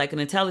to say like an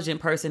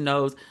intelligent person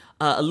knows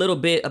a little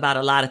bit about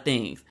a lot of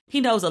things.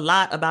 He knows a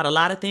lot about a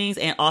lot of things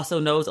and also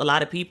knows a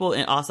lot of people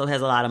and also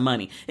has a lot of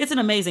money. It's an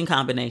amazing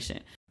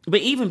combination.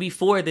 But even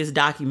before this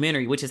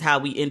documentary, which is how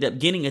we end up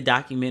getting a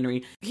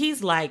documentary,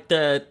 he's like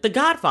the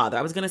Godfather.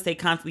 I was going to say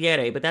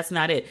consigliere, but that's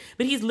not it.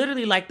 But he's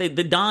literally like the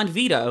Don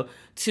Vito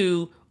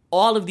to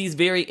all of these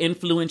very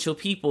influential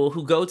people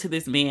who go to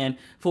this man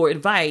for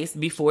advice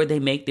before they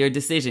make their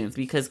decisions.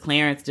 Because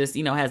Clarence just,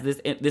 has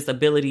this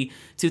ability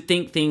to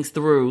think things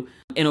through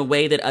in a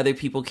way that other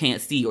people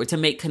can't see, or to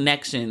make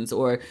connections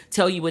or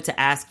tell you what to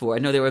ask for. I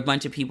know there were a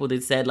bunch of people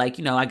that said like,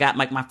 I got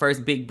like my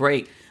first big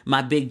break,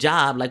 my big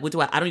job. Like, what do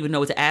I don't even know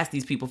what to ask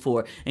these people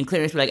for. And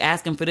Clarence be like,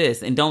 ask him for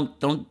this and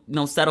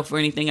don't settle for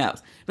anything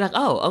else. Be like,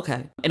 oh,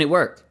 okay. And it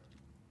worked.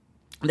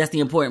 That's the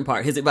important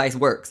part. His advice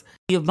works.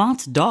 The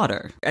Avant's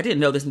daughter, I didn't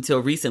know this until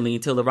recently,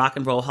 until the Rock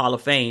and Roll Hall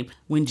of Fame,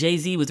 when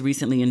Jay-Z was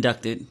recently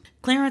inducted.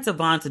 Clarence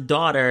Avant's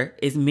daughter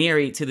is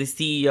married to the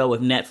CEO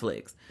of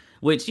Netflix,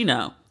 which,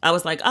 I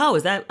was like, oh,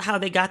 is that how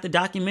they got the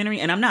documentary?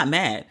 And I'm not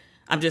mad.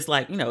 I'm just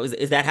like,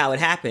 is that how it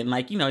happened?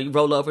 Like, you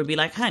roll over and be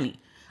like, honey,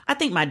 I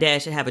think my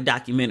dad should have a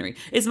documentary.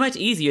 It's much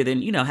easier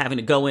than, having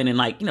to go in and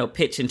like,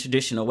 pitch in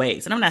traditional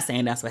ways. And I'm not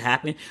saying that's what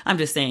happened. I'm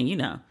just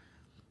saying,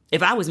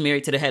 if I was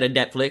married to the head of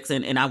Netflix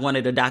and I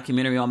wanted a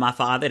documentary on my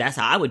father, that's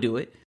how I would do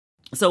it.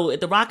 So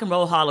at the Rock and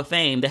Roll Hall of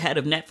Fame, the head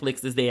of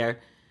Netflix is there.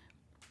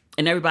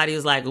 And everybody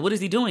was like, well, what is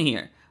he doing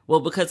here? Well,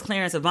 because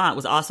Clarence Avant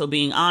was also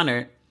being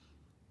honored.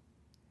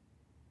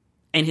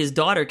 And his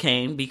daughter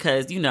came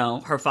because,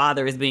 her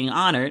father is being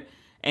honored.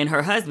 And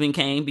her husband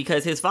came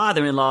because his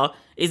father-in-law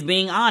is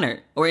being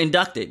honored or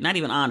inducted, not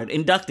even honored,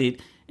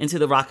 inducted into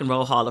the Rock and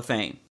Roll Hall of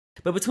Fame.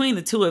 But between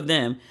the two of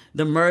them,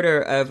 the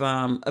murder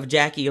of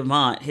Jackie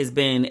Avant has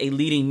been a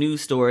leading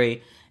news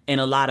story in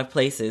a lot of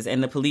places,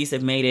 and the police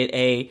have made it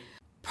a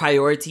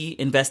priority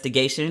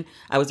investigation.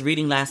 I was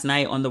reading last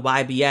night on the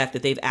YBF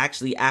that they've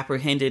actually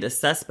apprehended a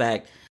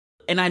suspect,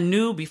 and I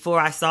knew before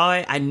I saw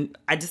it,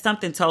 I just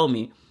something told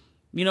me,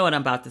 you know what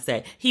I'm about to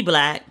say. He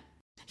black.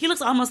 He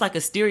looks almost like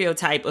a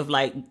stereotype of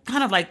like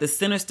kind of like the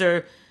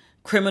sinister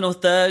criminal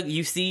thug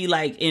you see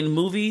like in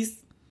movies.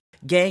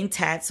 gang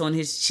tats on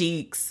his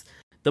cheeks.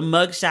 The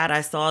mugshot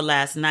I saw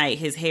last night,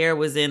 his hair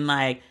was in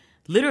like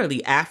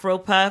literally Afro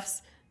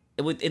puffs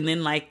and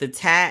then like the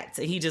tats.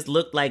 He just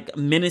looked like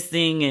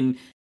menacing.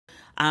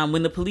 And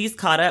when the police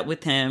caught up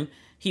with him,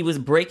 he was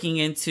breaking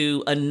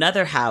into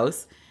another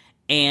house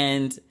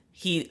and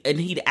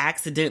he'd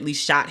accidentally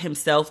shot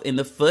himself in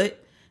the foot.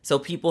 So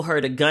people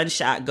heard a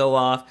gunshot go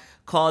off,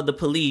 called the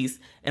police,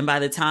 and by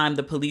the time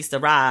the police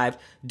arrived,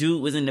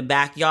 dude was in the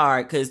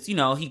backyard because, you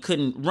know, he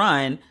couldn't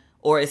run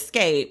or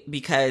escape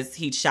because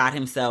he'd shot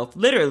himself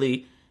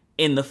literally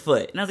in the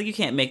foot. And I was like, you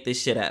can't make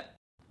this shit up.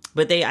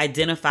 But they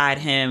identified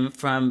him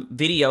from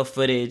video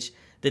footage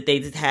that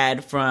they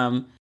had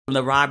from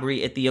the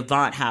robbery at the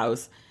Avant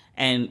house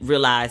and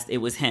realized it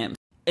was him.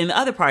 And the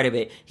other part of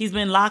it, he's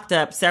been locked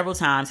up several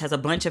times, has a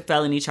bunch of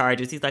felony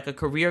charges. He's like a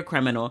career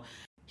criminal.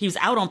 He was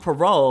out on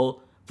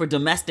parole for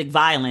domestic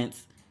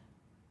violence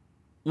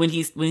when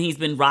he's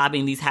been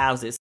robbing these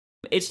houses.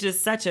 It's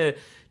just such a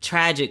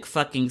tragic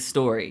fucking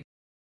story.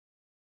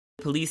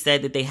 Police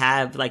said that they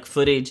have like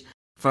footage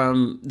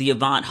from the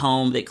Avant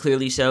home that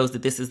clearly shows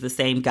that this is the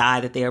same guy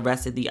that they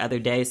arrested the other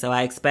day. So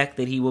I expect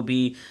that he will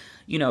be,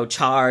 you know,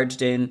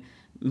 charged, and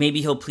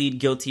maybe he'll plead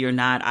guilty or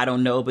not. I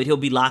don't know, but he'll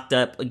be locked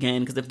up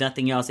again because if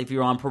nothing else, if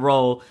you're on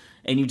parole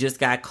and you just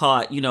got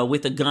caught, you know,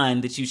 with a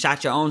gun that you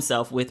shot your own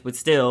self with, but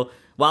still,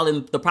 while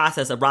in the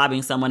process of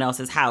robbing someone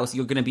else's house,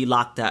 you're going to be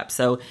locked up.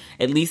 So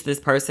at least this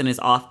person is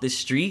off the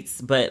streets,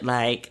 but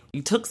like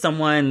you took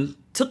someone,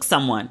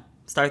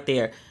 start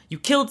there. You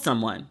killed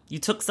someone, you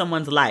took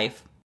someone's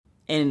life.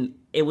 And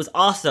it was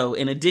also,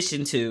 in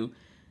addition to,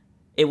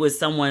 it was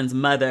someone's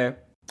mother,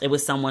 it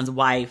was someone's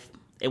wife,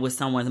 it was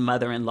someone's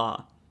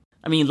mother-in-law.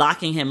 I mean,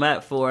 locking him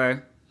up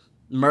for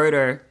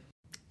murder,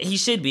 he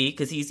should be,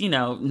 because he's, you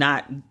know,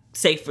 not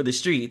safe for the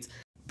streets.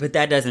 But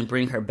that doesn't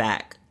bring her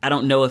back. I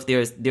don't know if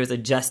there's a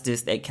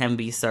justice that can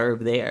be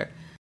served there.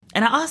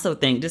 And I also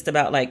think just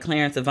about like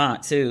Clarence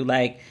Avant too,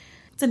 like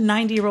it's a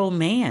 90-year-old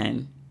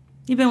man.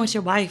 You've been with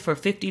your wife for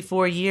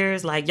 54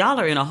 years. Like y'all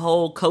are in a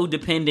whole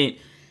codependent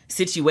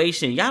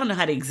situation. Y'all don't know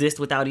how to exist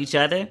without each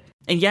other.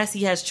 And yes,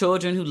 he has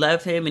children who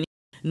love him, and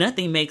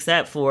nothing makes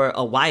up for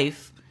a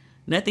wife.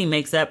 Nothing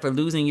makes up for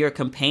losing your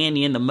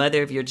companion, the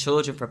mother of your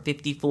children, for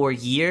 54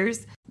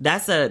 years.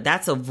 That's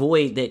a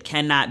void that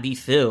cannot be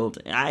filled.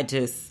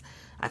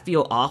 I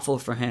feel awful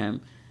for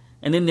him.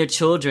 And then their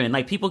children,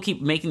 like people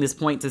keep making this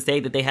point to say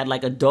that they had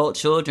like adult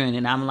children.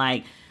 And I'm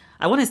like,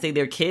 I want to say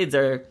their kids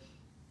are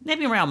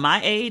maybe around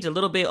my age, a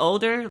little bit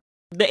older.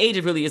 The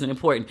age really isn't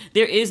important.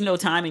 There is no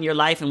time in your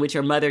life in which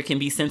your mother can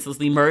be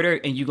senselessly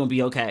murdered and you're going to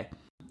be okay.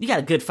 You got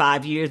a good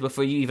 5 years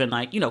before you even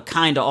like, you know,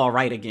 kind of all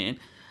right again.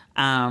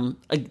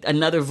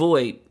 Another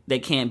void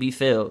that can't be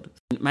filled.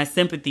 My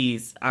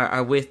sympathies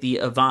are with the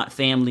Avant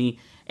family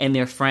and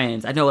their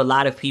friends. I know a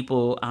lot of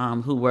people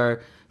who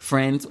were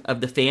friends of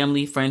the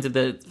family, friends of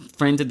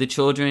the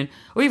children,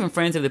 or even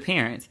friends of the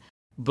parents.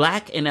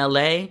 Black in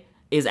LA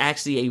is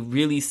actually a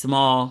really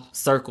small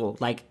circle,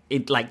 like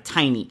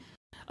tiny,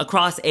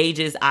 across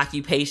ages,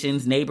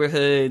 occupations,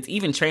 neighborhoods,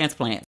 even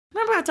transplants.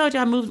 Remember I told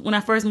you when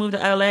I first moved to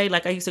LA,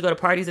 like I used to go to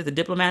parties at the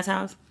diplomat's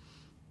house?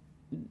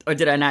 Or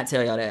did I not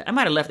tell y'all that? I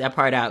might have left that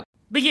part out.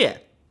 But yeah,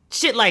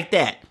 shit like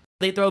that.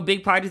 They throw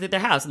big parties at their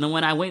house. And the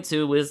one I went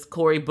to was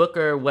Cory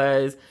Booker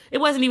it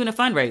wasn't even a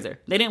fundraiser.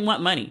 They didn't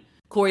want money.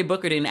 Cory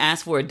Booker didn't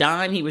ask for a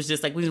dime. He was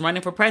just like, he was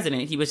running for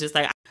president. He was just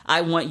like,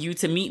 I want you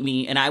to meet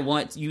me and I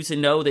want you to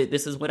know that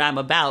this is what I'm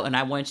about. And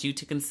I want you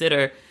to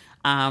consider,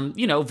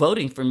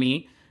 voting for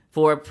me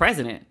for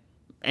president.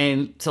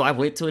 And so I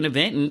went to an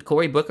event and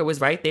Cory Booker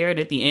was right there. And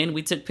at the end,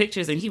 we took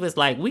pictures and he was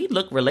like, we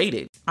look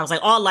related. I was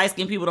like, all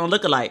light-skinned people don't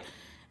look alike.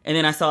 And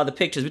then I saw the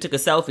pictures. We took a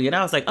selfie and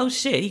I was like, oh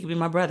shit, he could be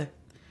my brother.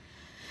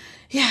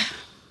 Yeah.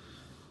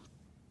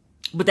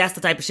 But that's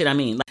the type of shit I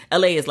mean. Like,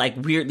 LA is like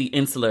weirdly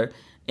insular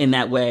in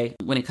that way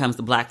when it comes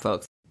to black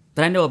folks.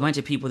 But I know a bunch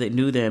of people that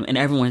knew them and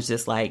everyone's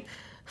just like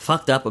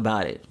fucked up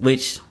about it.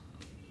 Which,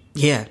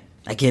 yeah,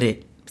 I get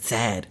it. It's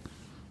sad.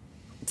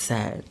 It's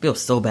sad. It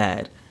feels so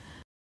bad.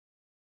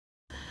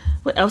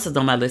 What else is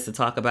on my list to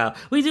talk about?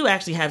 We do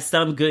actually have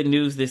some good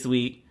news this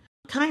week.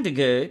 Kind of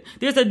good.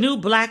 There's a new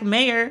black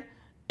mayor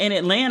in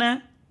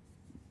Atlanta,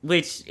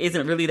 which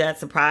isn't really that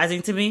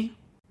surprising to me.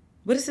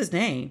 What is his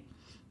name?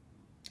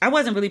 I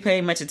wasn't really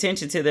paying much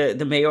attention to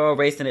the mayoral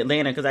race in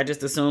Atlanta because I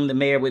just assumed the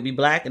mayor would be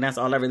black and that's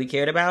all I really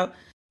cared about.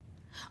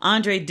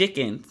 Andre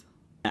Dickens.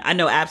 I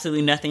know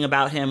absolutely nothing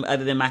about him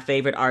other than my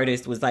favorite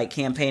artist was like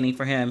campaigning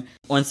for him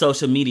on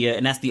social media.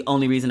 And that's the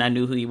only reason I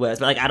knew who he was.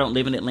 But like, I don't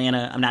live in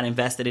Atlanta. I'm not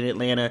invested in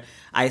Atlanta.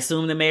 I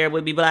assumed the mayor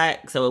would be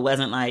black. So it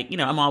wasn't like,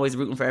 I'm always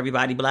rooting for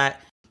everybody black.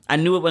 I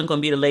knew it wasn't going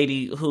to be the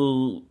lady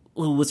who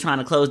was trying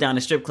to close down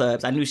the strip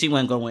clubs. I knew she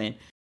wasn't going to win.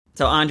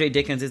 So Andre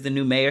Dickens is the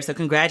new mayor. So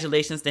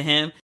congratulations to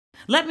him.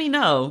 Let me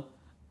know,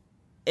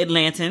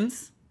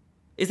 Atlantans.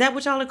 Is that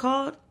what y'all are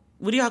called?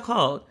 What are y'all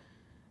called?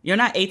 You're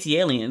not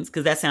ATLians,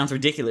 because that sounds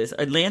ridiculous.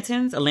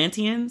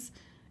 Atlanteans?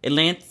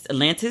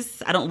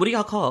 Atlantis? What are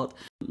y'all called?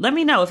 Let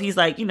me know if he's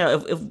like,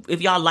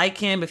 if y'all like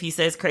him, if he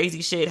says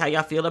crazy shit, how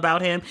y'all feel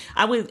about him.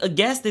 I would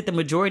guess that the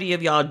majority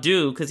of y'all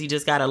do because he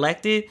just got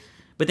elected.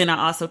 But then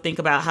I also think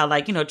about how,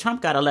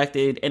 Trump got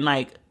elected and,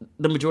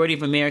 the majority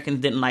of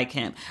Americans didn't like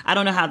him. I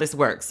don't know how this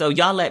works. So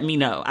y'all let me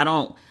know.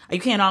 You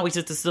can't always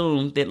just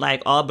assume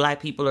that, all black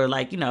people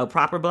are,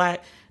 proper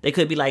black. They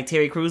could be like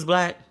Terry Crews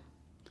black.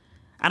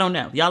 I don't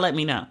know. Y'all let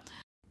me know.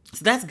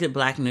 So that's good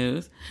black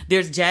news.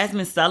 There's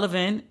Jasmine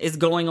Sullivan is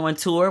going on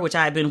tour, which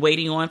I've been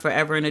waiting on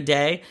forever and a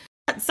day.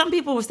 Some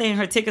people were saying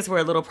her tickets were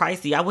a little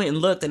pricey. I went and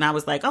looked and I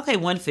was like, okay,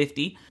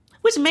 $150.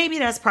 Which maybe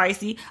that's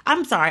pricey.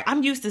 I'm sorry.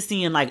 I'm used to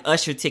seeing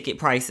Usher ticket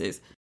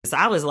prices. So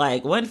I was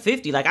like,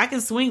 $150. I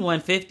can swing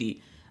 $150.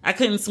 I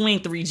couldn't swing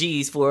 3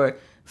 G's for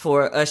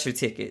Usher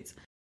tickets.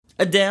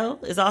 Adele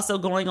is also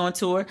going on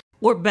tour.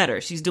 Or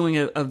better, she's doing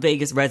a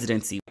Vegas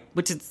residency,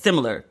 which is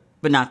similar,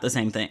 but not the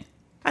same thing.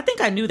 I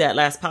think I knew that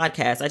last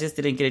podcast. I just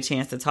didn't get a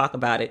chance to talk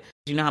about it.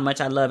 You know how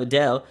much I love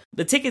Adele.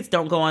 The tickets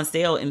don't go on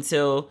sale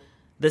until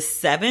the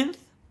 7th,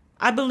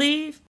 I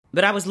believe.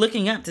 But I was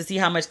looking up to see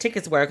how much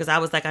tickets were because I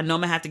was like, I know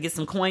I'm going to have to get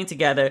some coin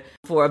together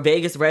for a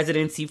Vegas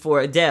residency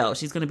for Adele.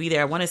 She's going to be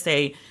there, I want to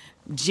say,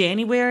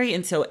 January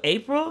until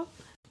April.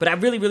 But I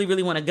really, really,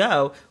 really want to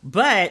go.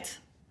 But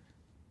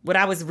what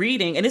I was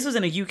reading, and this was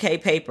in a UK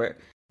paper,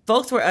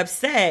 folks were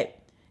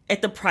upset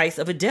at the price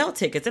of Adele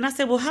tickets. And I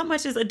said, well, how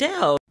much is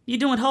Adele? You're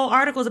doing whole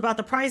articles about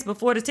the price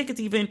before the tickets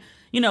even,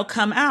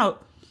 come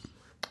out.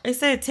 They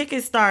said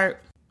tickets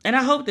start, and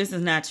I hope this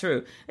is not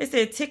true. They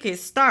said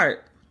tickets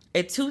start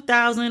at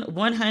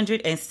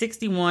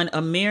 2,161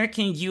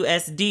 American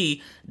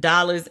USD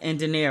dollars and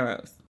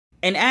dineros.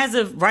 And as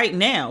of right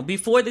now,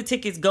 before the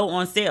tickets go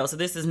on sale, so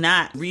this is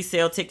not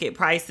resale ticket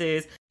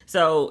prices.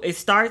 So it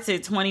starts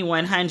at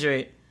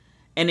 2,100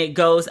 and it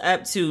goes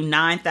up to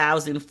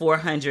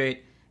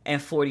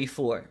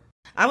 9,444.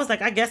 I was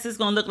like, I guess it's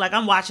going to look like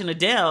I'm watching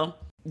Adele.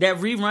 That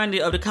rerun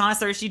of the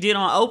concert she did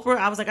on Oprah,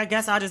 I was like, I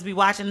guess I'll just be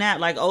watching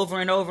that over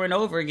and over and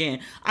over again.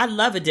 I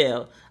love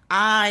Adele.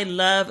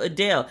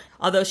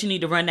 Although she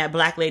need to run that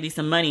black lady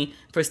some money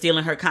for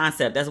stealing her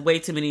concept. That's way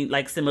too many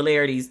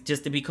similarities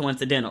just to be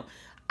coincidental.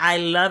 I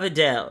love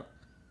Adele.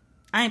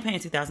 I ain't paying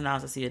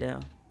 $2,000 to see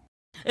Adele.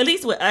 At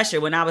least with Usher,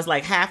 when I was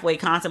halfway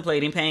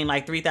contemplating paying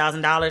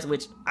 $3,000,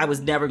 which I was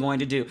never going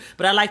to do.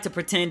 But I like to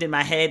pretend in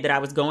my head that I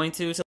was going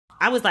to. So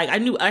I was I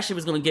knew Usher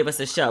was going to give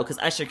us a show because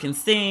Usher can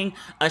sing,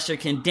 Usher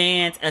can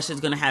dance, Usher's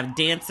going to have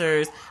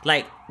dancers.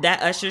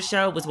 That Usher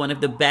show was one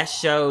of the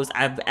best shows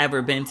I've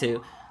ever been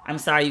to. I'm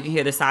sorry you can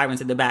hear the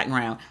sirens in the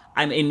background.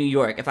 I'm in New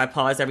York. If I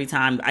pause every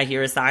time I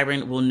hear a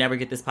siren, we'll never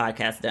get this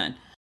podcast done.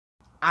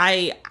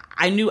 I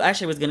knew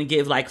Usher was going to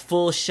give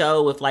full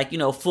show with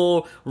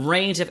full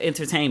range of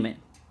entertainment.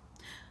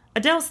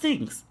 Adele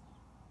sings.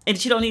 And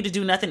she don't need to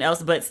do nothing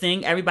else but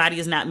sing. Everybody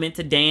is not meant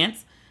to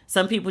dance.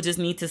 Some people just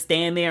need to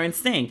stand there and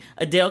sing.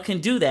 Adele can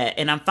do that,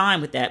 and I'm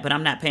fine with that, but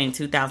I'm not paying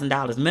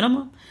 $2,000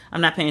 minimum. I'm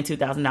not paying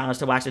 $2,000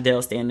 to watch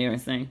Adele stand there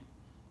and sing.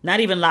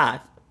 Not even live.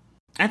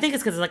 I think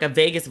it's because it's a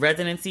Vegas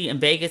residency. In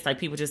Vegas,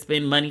 people just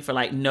spend money for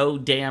no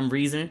damn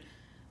reason.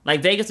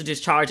 Vegas will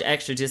just charge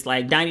extra, just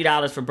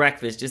 $90 for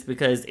breakfast just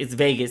because it's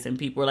Vegas and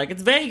people are like,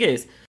 it's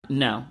Vegas.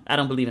 No, I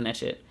don't believe in that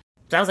shit.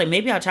 So I was like,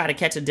 maybe I'll try to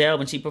catch Adele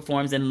when she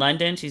performs in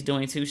London. She's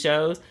doing 2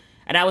 shows.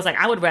 And I was like,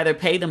 I would rather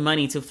pay the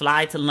money to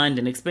fly to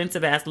London,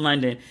 expensive ass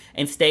London,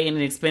 and stay in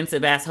an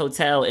expensive ass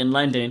hotel in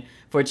London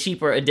for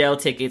cheaper Adele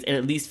tickets and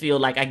at least feel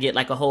like I get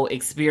a whole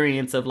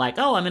experience of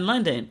oh, I'm in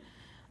London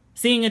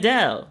seeing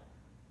Adele.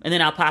 And then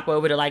I'll pop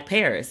over to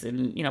Paris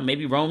and,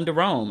 maybe Rome to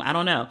Rome. I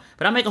don't know.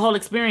 But I'll make a whole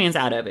experience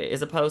out of it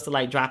as opposed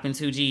to dropping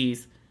 2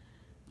 G's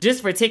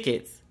just for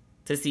tickets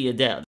to see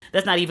Adele.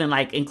 That's not even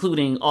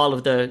including all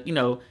of the,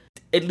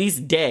 at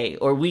least day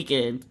or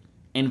weekend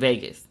in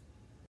Vegas.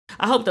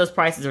 I hope those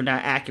prices are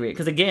not accurate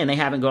because, again, they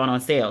haven't gone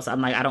on sale. So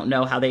I'm I don't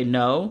know how they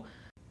know.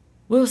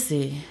 We'll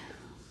see.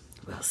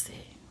 We'll see.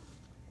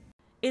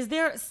 Is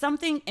there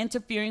something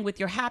interfering with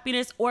your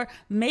happiness or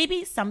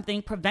maybe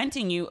something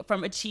preventing you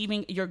from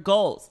achieving your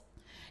goals?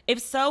 If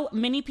so,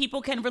 many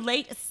people can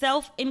relate,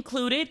 self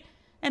included.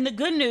 And the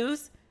good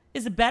news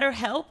is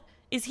BetterHelp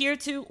is here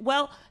to,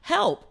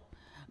 help.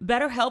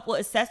 BetterHelp will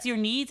assess your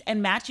needs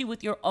and match you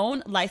with your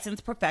own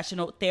licensed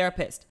professional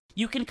therapist.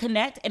 You can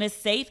connect in a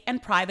safe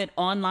and private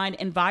online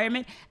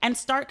environment and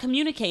start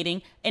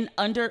communicating in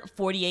under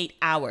 48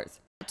 hours.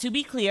 To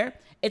be clear,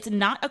 it's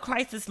not a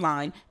crisis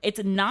line.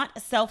 It's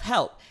not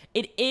self-help.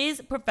 It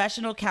is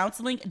professional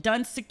counseling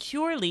done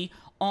securely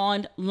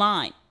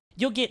online.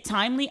 You'll get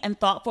timely and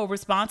thoughtful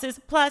responses.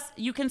 Plus,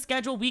 you can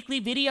schedule weekly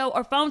video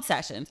or phone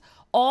sessions,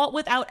 all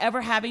without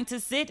ever having to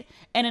sit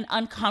in an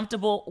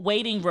uncomfortable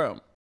waiting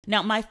room.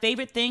 Now, my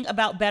favorite thing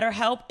about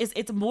BetterHelp is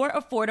it's more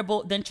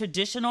affordable than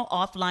traditional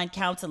offline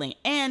counseling,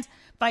 and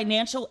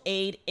financial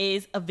aid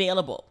is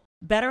available.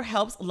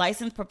 BetterHelp's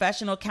licensed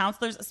professional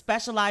counselors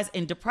specialize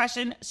in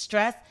depression,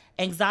 stress,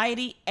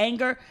 anxiety,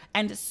 anger,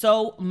 and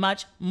so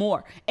much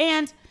more.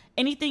 And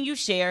anything you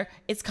share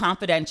is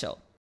confidential.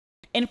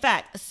 In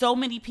fact, so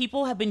many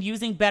people have been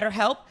using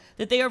BetterHelp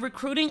that they are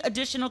recruiting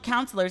additional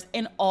counselors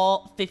in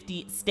all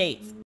 50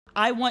 states.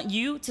 I want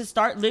you to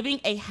start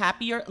living a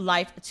happier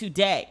life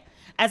today.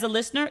 As a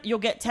listener, you'll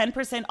get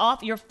 10%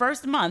 off your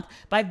first month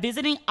by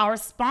visiting our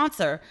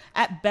sponsor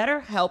at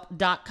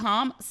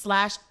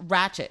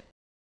betterhelp.com/ratchet.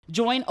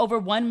 Join over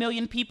 1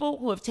 million people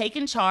who have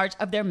taken charge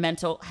of their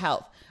mental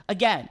health.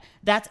 Again,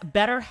 that's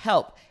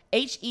BetterHelp,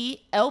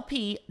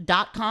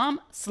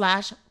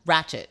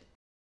 HELP.com/ratchet.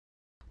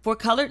 For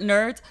Colored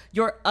Nerds,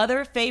 your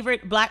other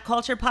favorite Black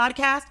culture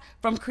podcast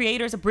from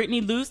creators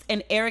Brittany Luce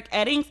and Eric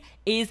Eddings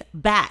is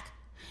back.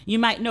 You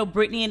might know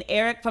Brittany and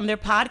Eric from their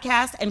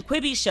podcast and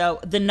Quibi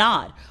show, The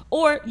Nod,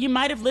 or you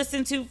might have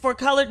listened to For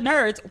Colored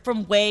Nerds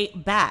from way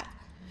back.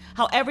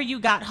 However you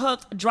got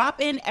hooked,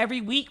 drop in every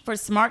week for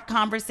smart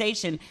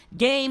conversation,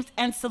 games,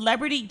 and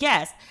celebrity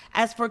guests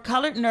as For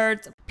Colored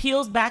Nerds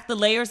peels back the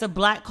layers of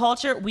Black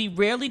culture we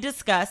rarely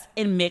discuss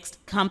in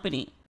mixed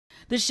company.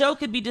 The show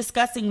could be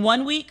discussing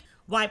one week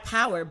why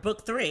Power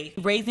Book 3,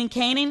 Raising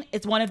Kanan,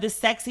 is one of the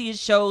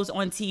sexiest shows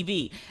on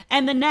TV,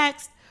 and the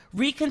next,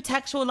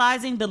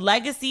 recontextualizing the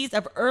legacies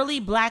of early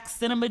Black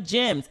cinema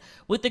gems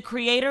with the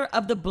creator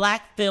of the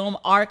Black Film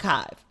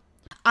Archive.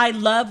 I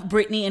love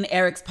Brittany and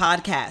Eric's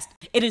podcast.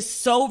 It is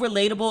so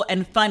relatable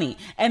and funny,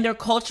 and their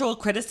cultural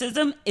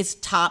criticism is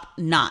top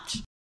notch.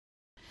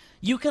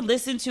 You can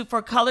listen to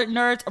For Colored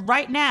Nerds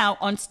right now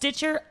on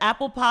Stitcher,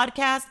 Apple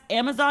Podcasts,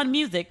 Amazon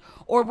Music,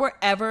 or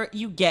wherever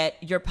you get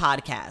your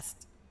podcasts.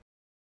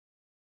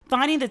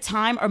 Finding the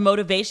time or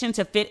motivation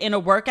to fit in a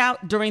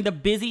workout during the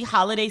busy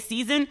holiday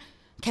season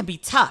can be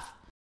tough.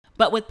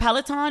 But with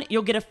Peloton,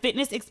 you'll get a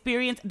fitness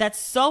experience that's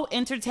so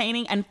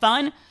entertaining and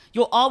fun,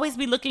 you'll always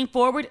be looking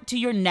forward to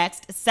your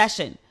next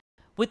session.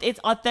 With its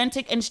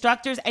authentic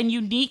instructors and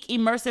unique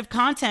immersive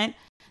content,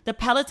 the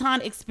Peloton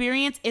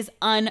experience is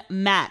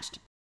unmatched.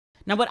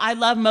 Now, what I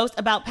love most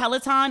about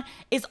Peloton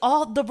is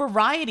all the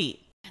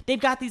variety. They've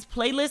got these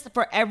playlists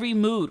for every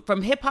mood,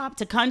 from hip hop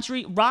to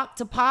country, rock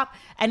to pop,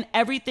 and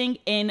everything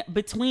in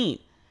between.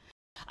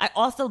 I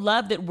also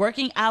love that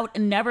working out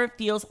never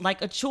feels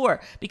like a chore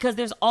because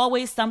there's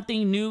always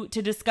something new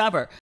to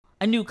discover.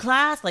 A new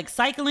class like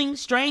cycling,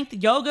 strength,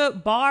 yoga,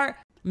 bar,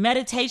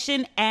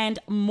 meditation, and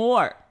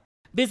more.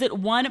 Visit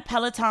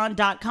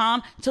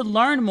onepeloton.com to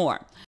learn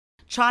more.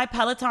 Try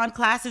Peloton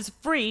classes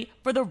free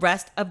for the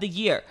rest of the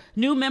year.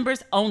 New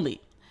members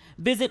only.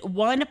 Visit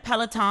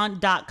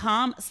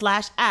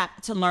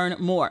onepeloton.com/app to learn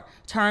more.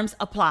 Terms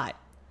apply.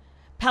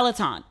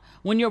 Peloton.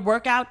 When your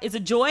workout is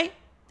a joy,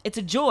 it's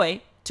a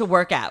joy to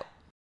work out.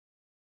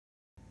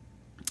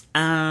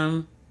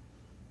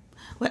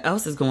 What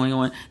else is going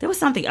on? There was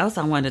something else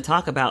I wanted to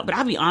talk about, but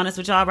I'll be honest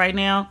with y'all right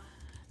now.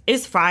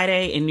 It's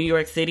Friday in New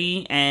York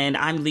City, and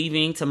I'm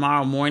leaving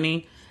tomorrow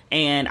morning,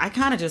 and I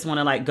kind of just want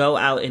to like go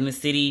out in the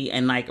city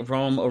and like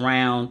roam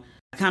around.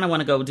 I kind of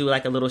want to go do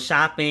like a little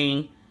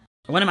shopping.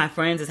 One of my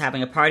friends is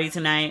having a party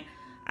tonight,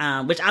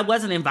 which I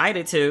wasn't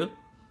invited to.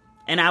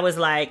 And I was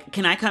like,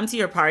 can I come to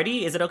your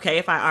party? Is it okay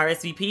if I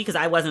RSVP? Because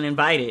I wasn't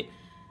invited.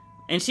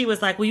 And she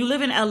was like, well, you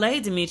live in LA,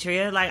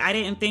 Demetria. Like, I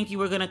didn't think you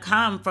were going to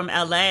come from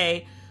LA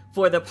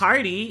for the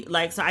party.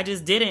 Like, so I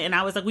just didn't. And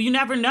I was like, well, you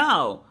never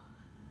know.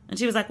 And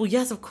she was like, well,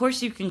 yes, of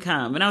course you can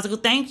come. And I was like, well,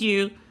 thank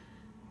you.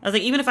 I was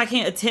like, even if I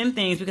can't attend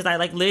things because I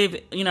like live,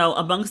 you know,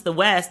 amongst the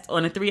West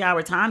on a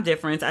 3-hour time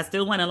difference, I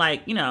still want to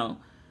like, you know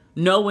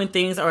when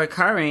things are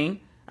occurring.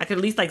 I could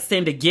at least like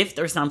send a gift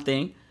or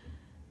something.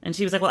 And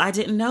she was like, well, I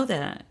didn't know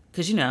that.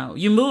 Because, you know,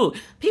 you move.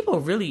 People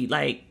really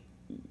like,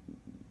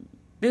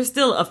 there's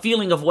still a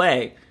feeling of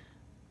way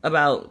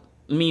about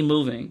me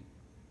moving.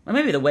 Or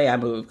maybe the way I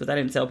move, because I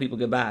didn't tell people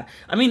goodbye.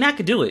 I mean, that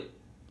could do it.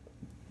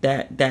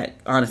 That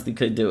honestly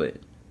could do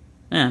it.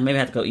 Maybe I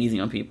have to go easy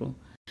on people.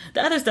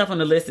 The other stuff on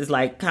the list is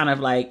like kind of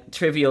like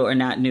trivial or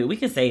not new. We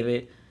can save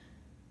it.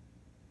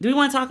 Do we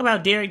want to talk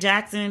about Derek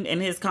Jackson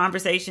and his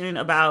conversation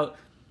about,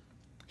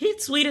 he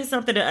tweeted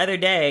something the other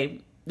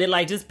day that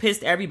like just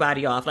pissed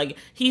everybody off. Like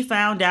he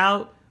found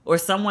out, or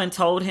someone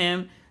told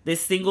him, that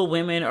single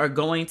women are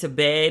going to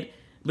bed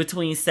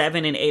between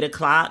 7 and 8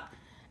 o'clock.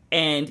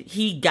 And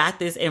he got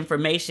this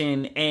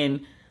information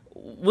and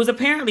was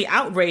apparently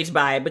outraged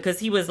by it because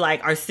he was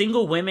like, are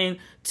single women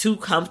too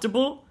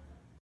comfortable?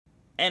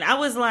 And I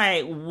was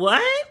like,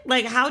 what?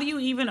 Like, how do you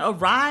even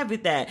arrive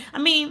at that? I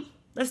mean,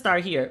 let's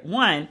start here.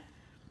 One,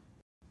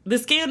 the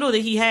scandal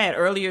that he had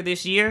earlier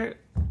this year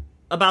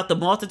about the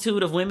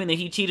multitude of women that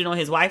he cheated on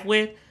his wife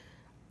with,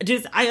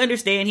 just, I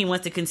understand he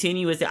wants to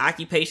continue as the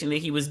occupation that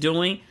he was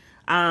doing.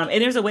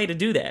 And there's a way to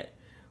do that.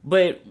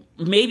 But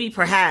maybe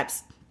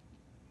perhaps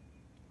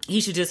he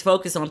should just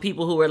focus on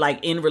people who are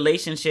like in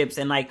relationships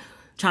and like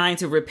trying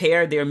to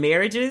repair their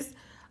marriages.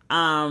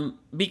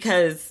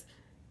 Because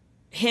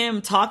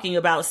him talking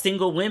about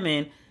single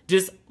women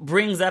just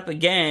brings up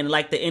again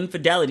like the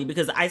infidelity,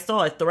 because I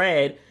saw a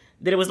thread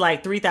that it was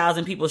like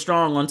 3,000 people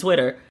strong on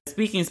Twitter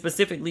speaking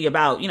specifically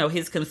about, you know,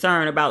 his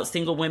concern about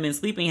single women's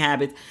sleeping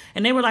habits.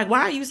 And they were like,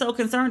 why are you so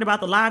concerned about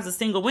the lives of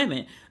single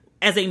women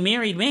as a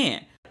married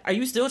man? Are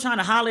you still trying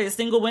to holler at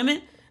single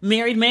women?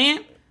 Married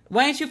man?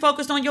 Why ain't you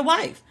focused on your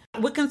wife?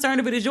 What concern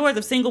of it is yours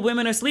if single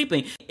women are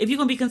sleeping? If you're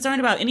going to be concerned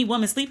about any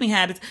woman's sleeping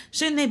habits,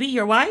 shouldn't they be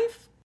your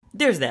wife?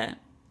 There's that.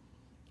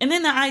 And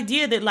then the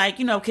idea that, like,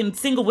 you know, can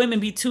single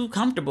women be too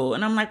comfortable?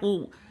 And I'm like,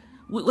 well,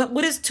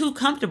 what is too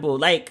comfortable?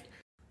 Like,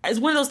 it's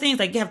one of those things,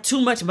 like, you have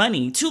too much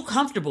money, too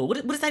comfortable.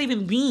 What does that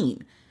even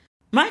mean?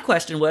 My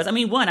question was, I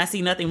mean, one, I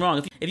see nothing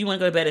wrong. If you want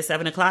to go to bed at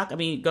 7 o'clock, I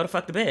mean, go to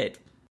fuck to bed.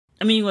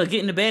 I mean, you want to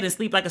get into bed and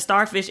sleep like a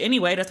starfish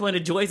anyway. That's one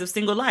of the joys of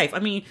single life. I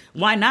mean,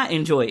 why not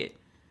enjoy it?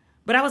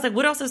 But I was like,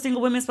 what else are single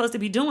women supposed to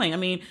be doing? I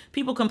mean,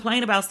 people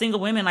complain about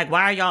single women, like,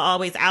 why are y'all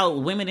always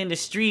out? Women in the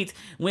streets,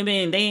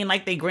 women, they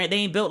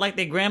ain't built like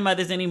their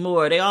grandmothers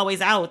anymore. They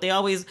always out.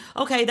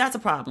 Okay, that's a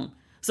problem.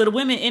 So the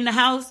women in the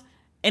house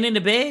and in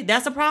the bed,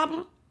 that's a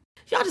problem?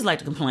 Y'all just like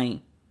to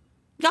complain.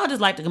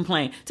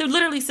 To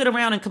literally sit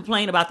around and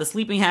complain about the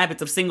sleeping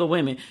habits of single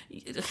women.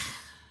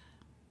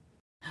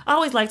 I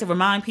always like to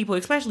remind people,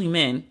 especially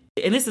men,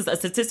 and this is a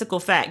statistical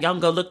fact. Y'all can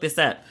go look this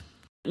up.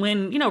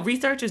 When, you know,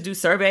 researchers do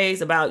surveys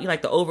about, you know,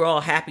 like the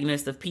overall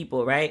happiness of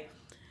people, right?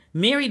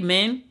 Married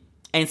men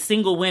and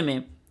single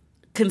women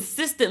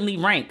consistently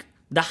rank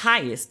the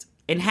highest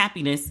in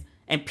happiness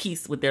and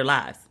peace with their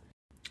lives.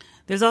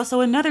 There's also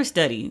another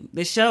study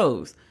that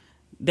shows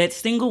that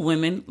single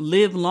women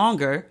live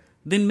longer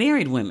than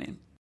married women.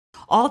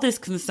 All this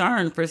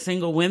concern for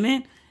single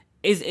women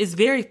is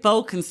very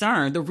faux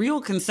concern. The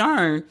real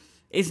concern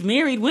is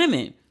married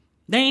women.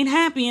 They ain't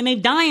happy and they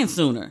dying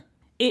sooner.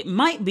 It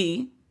might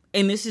be,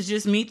 and this is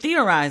just me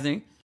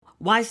theorizing,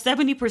 why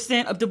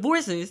 70% of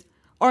divorces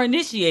are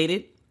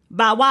initiated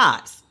by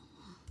wives.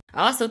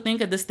 I also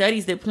think of the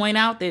studies that point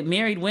out that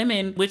married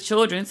women with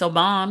children, so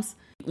moms,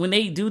 when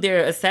they do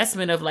their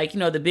assessment of, like,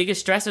 you know, the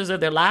biggest stressors of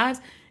their lives,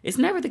 it's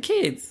never the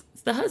kids,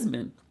 it's the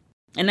husband.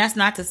 And that's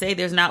not to say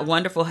there's not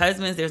wonderful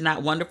husbands, there's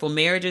not wonderful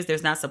marriages,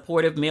 there's not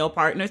supportive male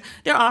partners.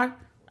 There are.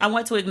 I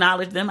want to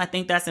acknowledge them. I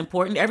think that's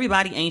important.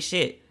 Everybody ain't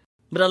shit.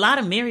 But a lot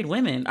of married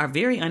women are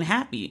very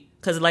unhappy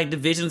because of, like,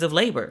 divisions of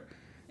labor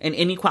and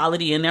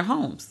inequality in their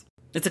homes.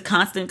 It's a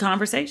constant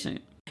conversation,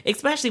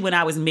 especially when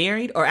I was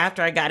married or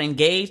after I got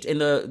engaged and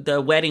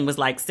the wedding was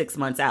like 6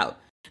 months out.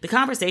 The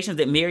conversations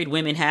that married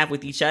women have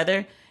with each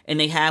other and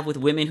they have with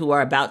women who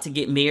are about to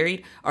get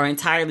married are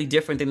entirely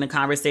different than the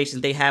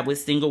conversations they have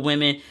with single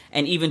women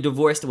and even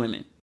divorced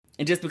women.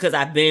 And just because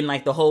I've been,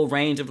 like, the whole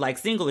range of, like,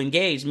 single,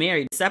 engaged,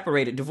 married,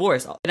 separated,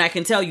 divorced, and I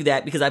can tell you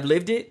that because I've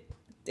lived it,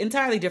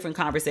 entirely different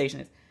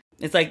conversations.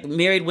 It's like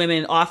married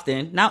women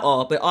often, not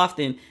all, but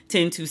often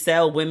tend to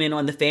sell women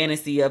on the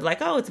fantasy of, like,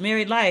 oh, it's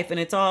married life and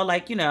it's all,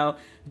 like, you know,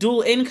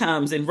 dual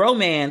incomes and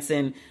romance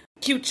and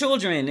cute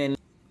children and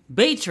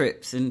bay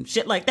trips and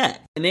shit like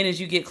that. And then as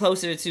you get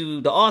closer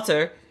to the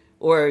altar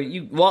or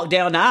you walk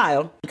down the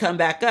aisle and come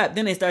back up,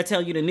 then they start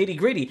telling you the nitty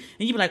gritty.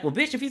 And you be like, well,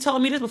 bitch, if you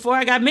told me this before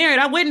I got married,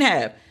 I wouldn't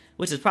have.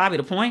 Which is probably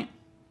the point.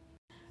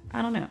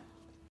 I don't know.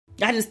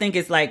 I just think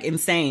it's, like,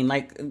 insane,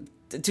 like,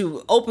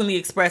 to openly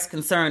express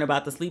concern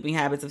about the sleeping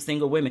habits of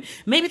single women.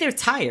 Maybe they're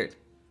tired.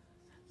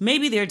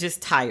 Maybe they're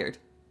just tired.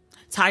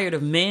 Tired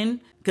of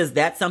men, because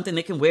that's something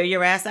that can wear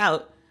your ass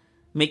out,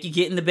 make you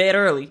get in the bed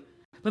early.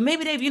 But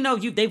maybe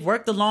they've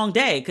worked a long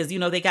day because, you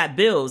know, they got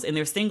bills and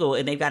they're single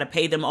and they've got to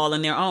pay them all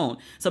on their own.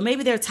 So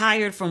maybe they're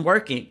tired from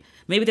working.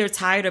 Maybe they're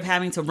tired of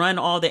having to run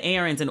all the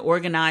errands and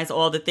organize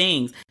all the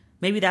things.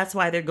 Maybe that's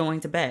why they're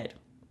going to bed.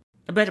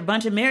 I bet a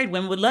bunch of married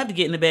women would love to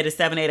get in the bed at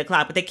 7, 8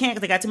 o'clock, but they can't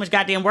because they got too much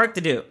goddamn work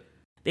to do.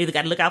 They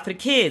got to look out for the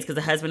kids because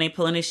the husband ain't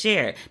pulling his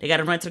share. They got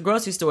to run to the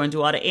grocery store and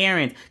do all the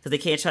errands because they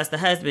can't trust the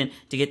husband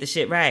to get the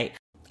shit right.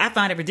 I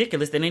find it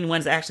ridiculous that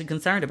anyone's actually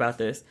concerned about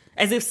this.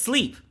 As if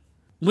sleep,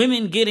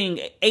 women getting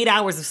 8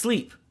 hours of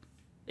sleep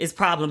is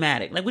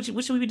problematic. Like, what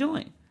should we be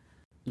doing?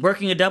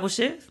 Working a double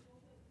shift?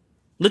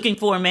 Looking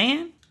for a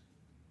man?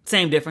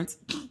 Same difference.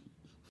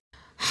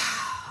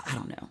 I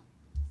don't know.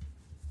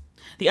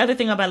 The other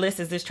thing on my list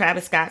is this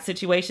Travis Scott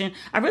situation.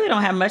 I really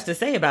don't have much to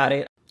say about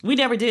it. We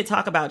never did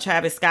talk about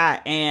Travis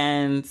Scott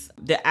and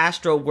the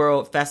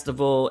Astroworld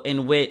Festival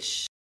in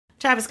which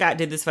Travis Scott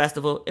did this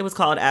festival. It was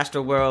called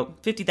Astroworld.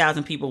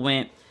 50,000 people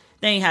went.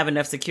 They ain't have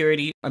enough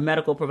security or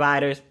medical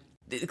providers.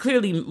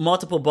 Clearly,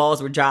 multiple balls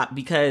were dropped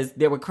because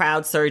there were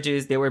crowd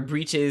surges. There were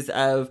breaches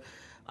of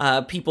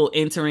people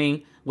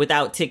entering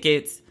without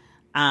tickets.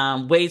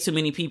 Way too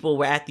many people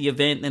were at the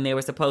event than they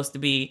were supposed to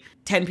be.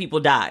 10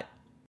 people died.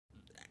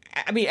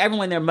 I mean,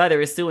 everyone, their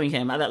mother is suing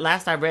him.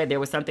 Last I read, there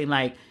was something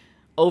like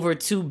over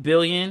 $2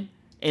 billion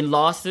in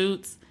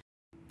lawsuits.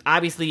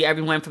 Obviously,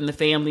 everyone from the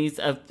families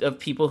of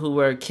people who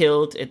were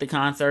killed at the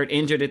concert,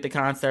 injured at the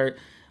concert,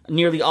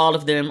 nearly all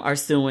of them are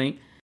suing.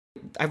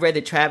 I read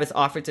that Travis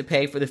offered to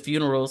pay for the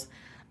funerals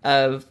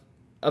of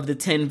the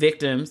 10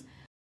 victims,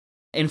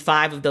 and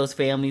 5 of those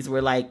families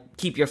were like,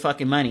 keep your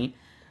fucking money,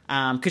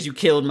 because you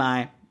killed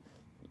my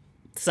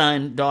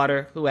son,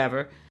 daughter,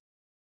 whoever.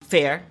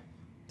 Fair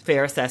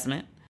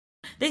assessment.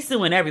 They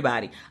suing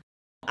everybody.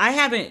 I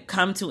haven't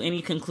come to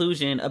any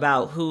conclusion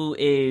about who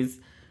is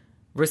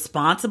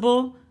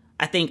responsible.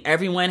 I think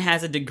everyone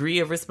has a degree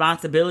of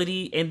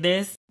responsibility in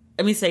this.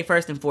 Let me say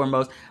first and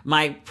foremost,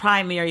 my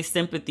primary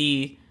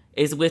sympathy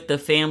is with the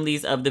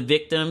families of the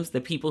victims,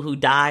 the people who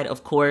died,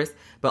 of course,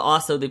 but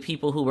also the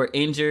people who were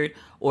injured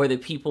or the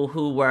people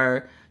who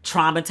were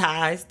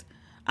traumatized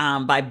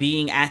by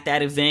being at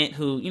that event,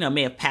 who, you know,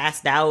 may have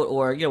passed out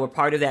or, you know, were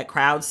part of that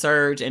crowd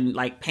surge and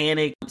like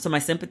panic. So my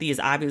sympathy is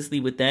obviously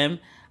with them.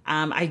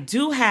 I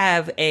do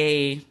have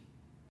a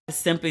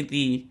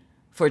sympathy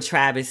for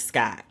Travis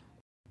Scott,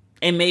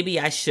 and maybe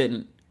I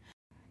shouldn't.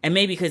 And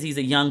maybe because he's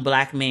a young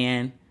Black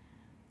man,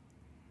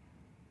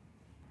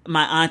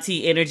 my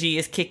auntie energy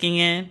is kicking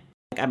in.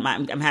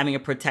 I'm having a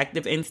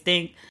protective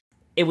instinct.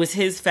 It was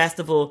his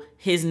festival.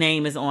 His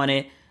name is on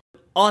it.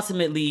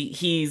 Ultimately,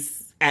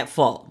 he's at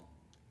fault.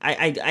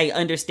 I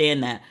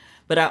understand that.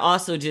 But I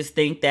also just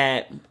think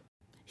that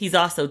he's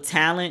also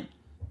talent.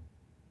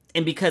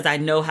 And because I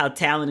know how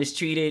talent is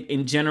treated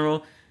in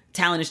general,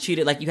 talent is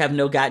treated like you have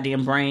no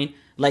goddamn brain.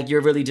 Like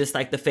you're really just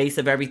like the face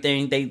of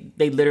everything.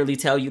 They literally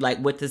tell you like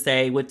what to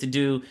say, what to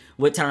do,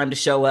 what time to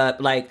show up.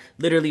 Like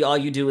literally all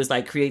you do is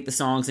like create the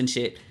songs and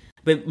shit.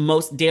 But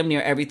most damn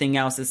near everything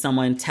else is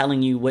someone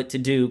telling you what to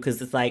do,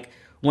 because it's like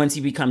once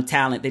you become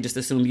talent, they just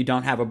assume you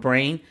don't have a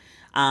brain.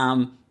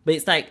 But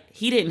it's like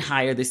he didn't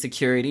hire the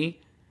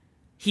security.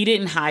 He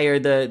didn't hire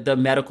the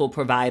medical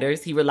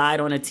providers. He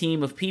relied on a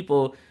team of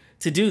people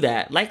to do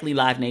that, likely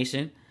Live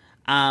Nation.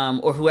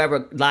 Or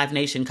whoever Live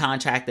Nation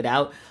contracted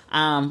out.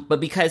 But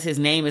because his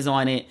name is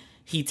on it,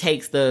 he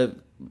takes the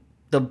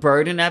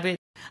burden of it.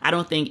 I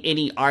don't think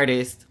any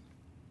artist,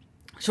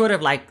 short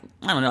of like,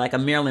 I don't know, like a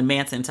Marilyn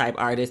Manson type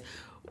artist,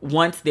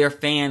 wants their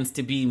fans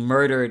to be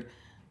murdered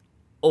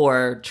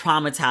or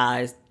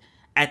traumatized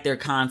at their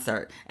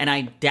concert. And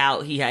I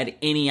doubt he had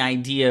any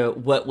idea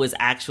what was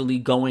actually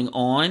going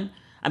on.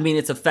 I mean,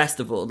 it's a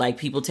festival. Like,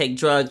 people take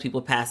drugs,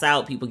 people pass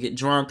out, people get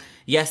drunk.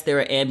 Yes, there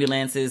are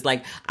ambulances.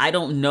 Like, I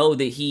don't know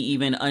that he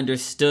even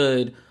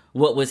understood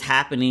what was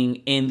happening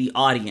in the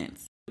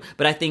audience.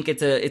 But I think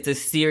it's a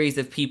series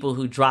of people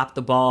who dropped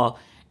the ball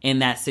in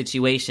that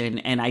situation.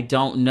 And I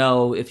don't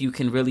know if you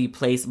can really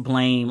place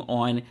blame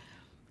on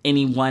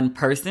any one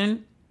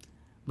person.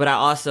 But I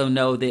also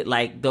know that,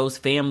 like, those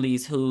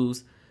families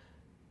whose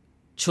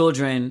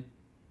children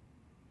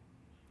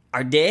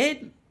are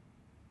dead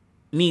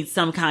need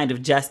some kind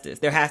of justice.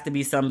 There has to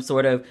be some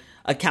sort of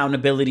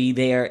accountability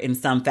there in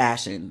some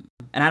fashion.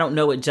 And I don't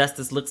know what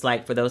justice looks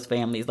like for those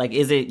families. Like,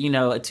 is it, you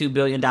know, a $2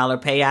 billion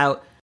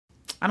payout?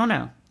 I don't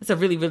know. It's a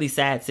really, really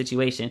sad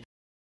situation.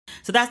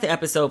 So that's the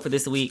episode for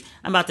this week.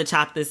 I'm about to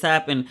chop this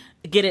up and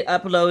get it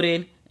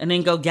uploaded and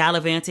then go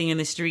gallivanting in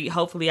the street.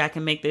 Hopefully I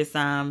can make this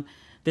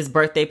this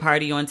birthday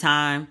party on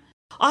time.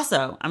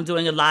 Also, I'm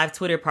doing a live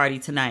Twitter party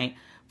tonight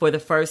for the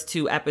first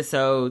 2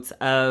 episodes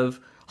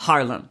of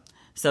Harlem.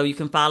 So you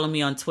can follow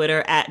me on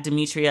Twitter at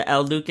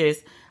demetriallucas.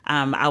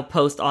 I'll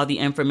post all the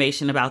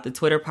information about the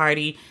Twitter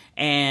party,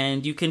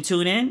 and you can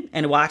tune in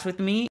and watch with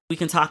me. We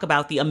can talk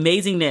about the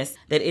amazingness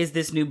that is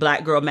this new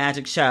Black Girl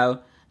Magic show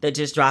that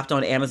just dropped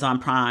on Amazon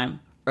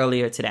Prime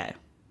earlier today.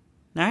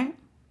 All right?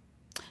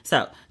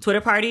 So,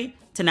 Twitter party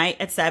tonight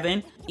at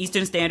 7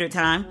 Eastern Standard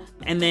Time.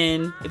 And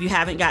then if you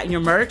haven't gotten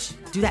your merch,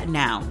 do that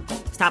now.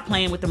 Stop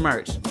playing with the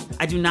merch.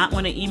 I do not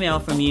want an email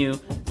from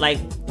you like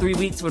 3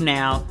 weeks from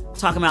now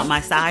talking about my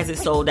size is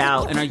sold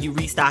out and are you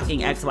restocking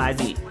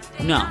XYZ.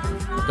 No,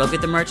 go get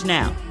the merch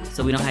now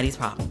so we don't have these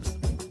problems.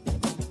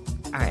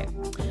 All right,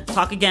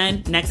 talk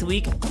again next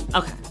week.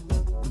 Okay,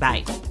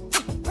 bye.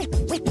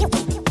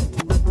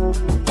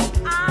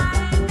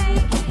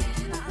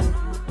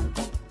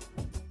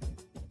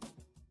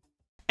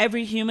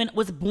 Every human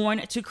was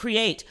born to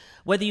create.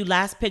 Whether you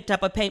last picked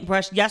up a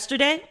paintbrush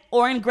yesterday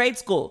or in grade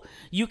school,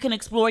 you can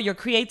explore your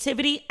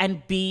creativity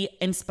and be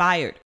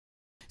inspired.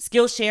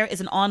 Skillshare is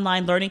an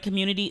online learning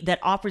community that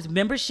offers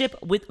membership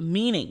with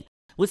meaning.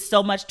 With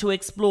so much to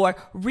explore,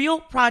 real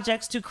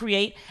projects to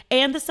create,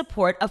 and the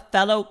support of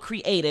fellow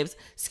creatives,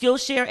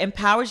 Skillshare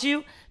empowers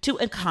you to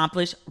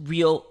accomplish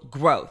real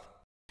growth.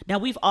 Now,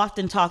 we've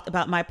often talked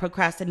about my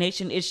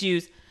procrastination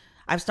issues.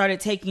 I've started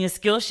taking a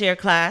Skillshare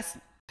class.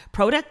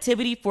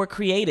 Productivity for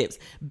Creatives.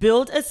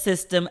 Build a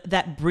system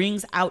that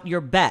brings out your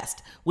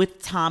best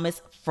with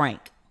Thomas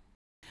Frank.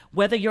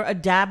 Whether you're a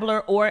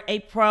dabbler or a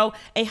pro,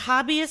 a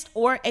hobbyist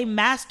or a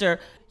master,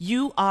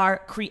 you are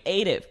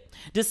creative.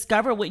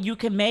 Discover what you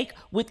can make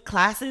with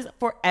classes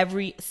for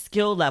every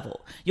skill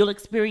level. You'll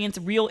experience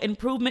real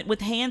improvement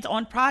with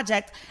hands-on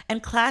projects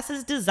and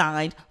classes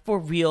designed for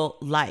real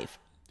life.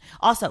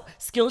 Also,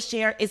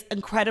 Skillshare is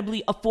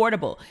incredibly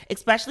affordable,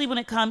 especially when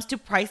it comes to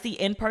pricey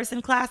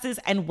in-person classes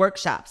and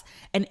workshops.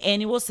 An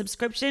annual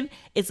subscription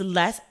is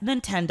less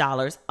than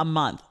 $10 a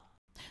month.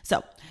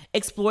 So,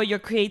 explore your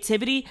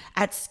creativity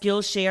at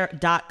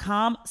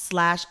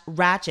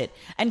Skillshare.com/Ratchet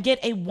and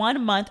get a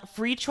 1-month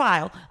free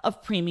trial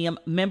of premium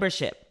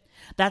membership.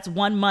 That's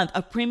 1 month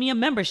of premium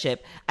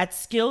membership at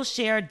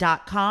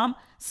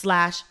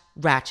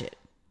Skillshare.com/Ratchet.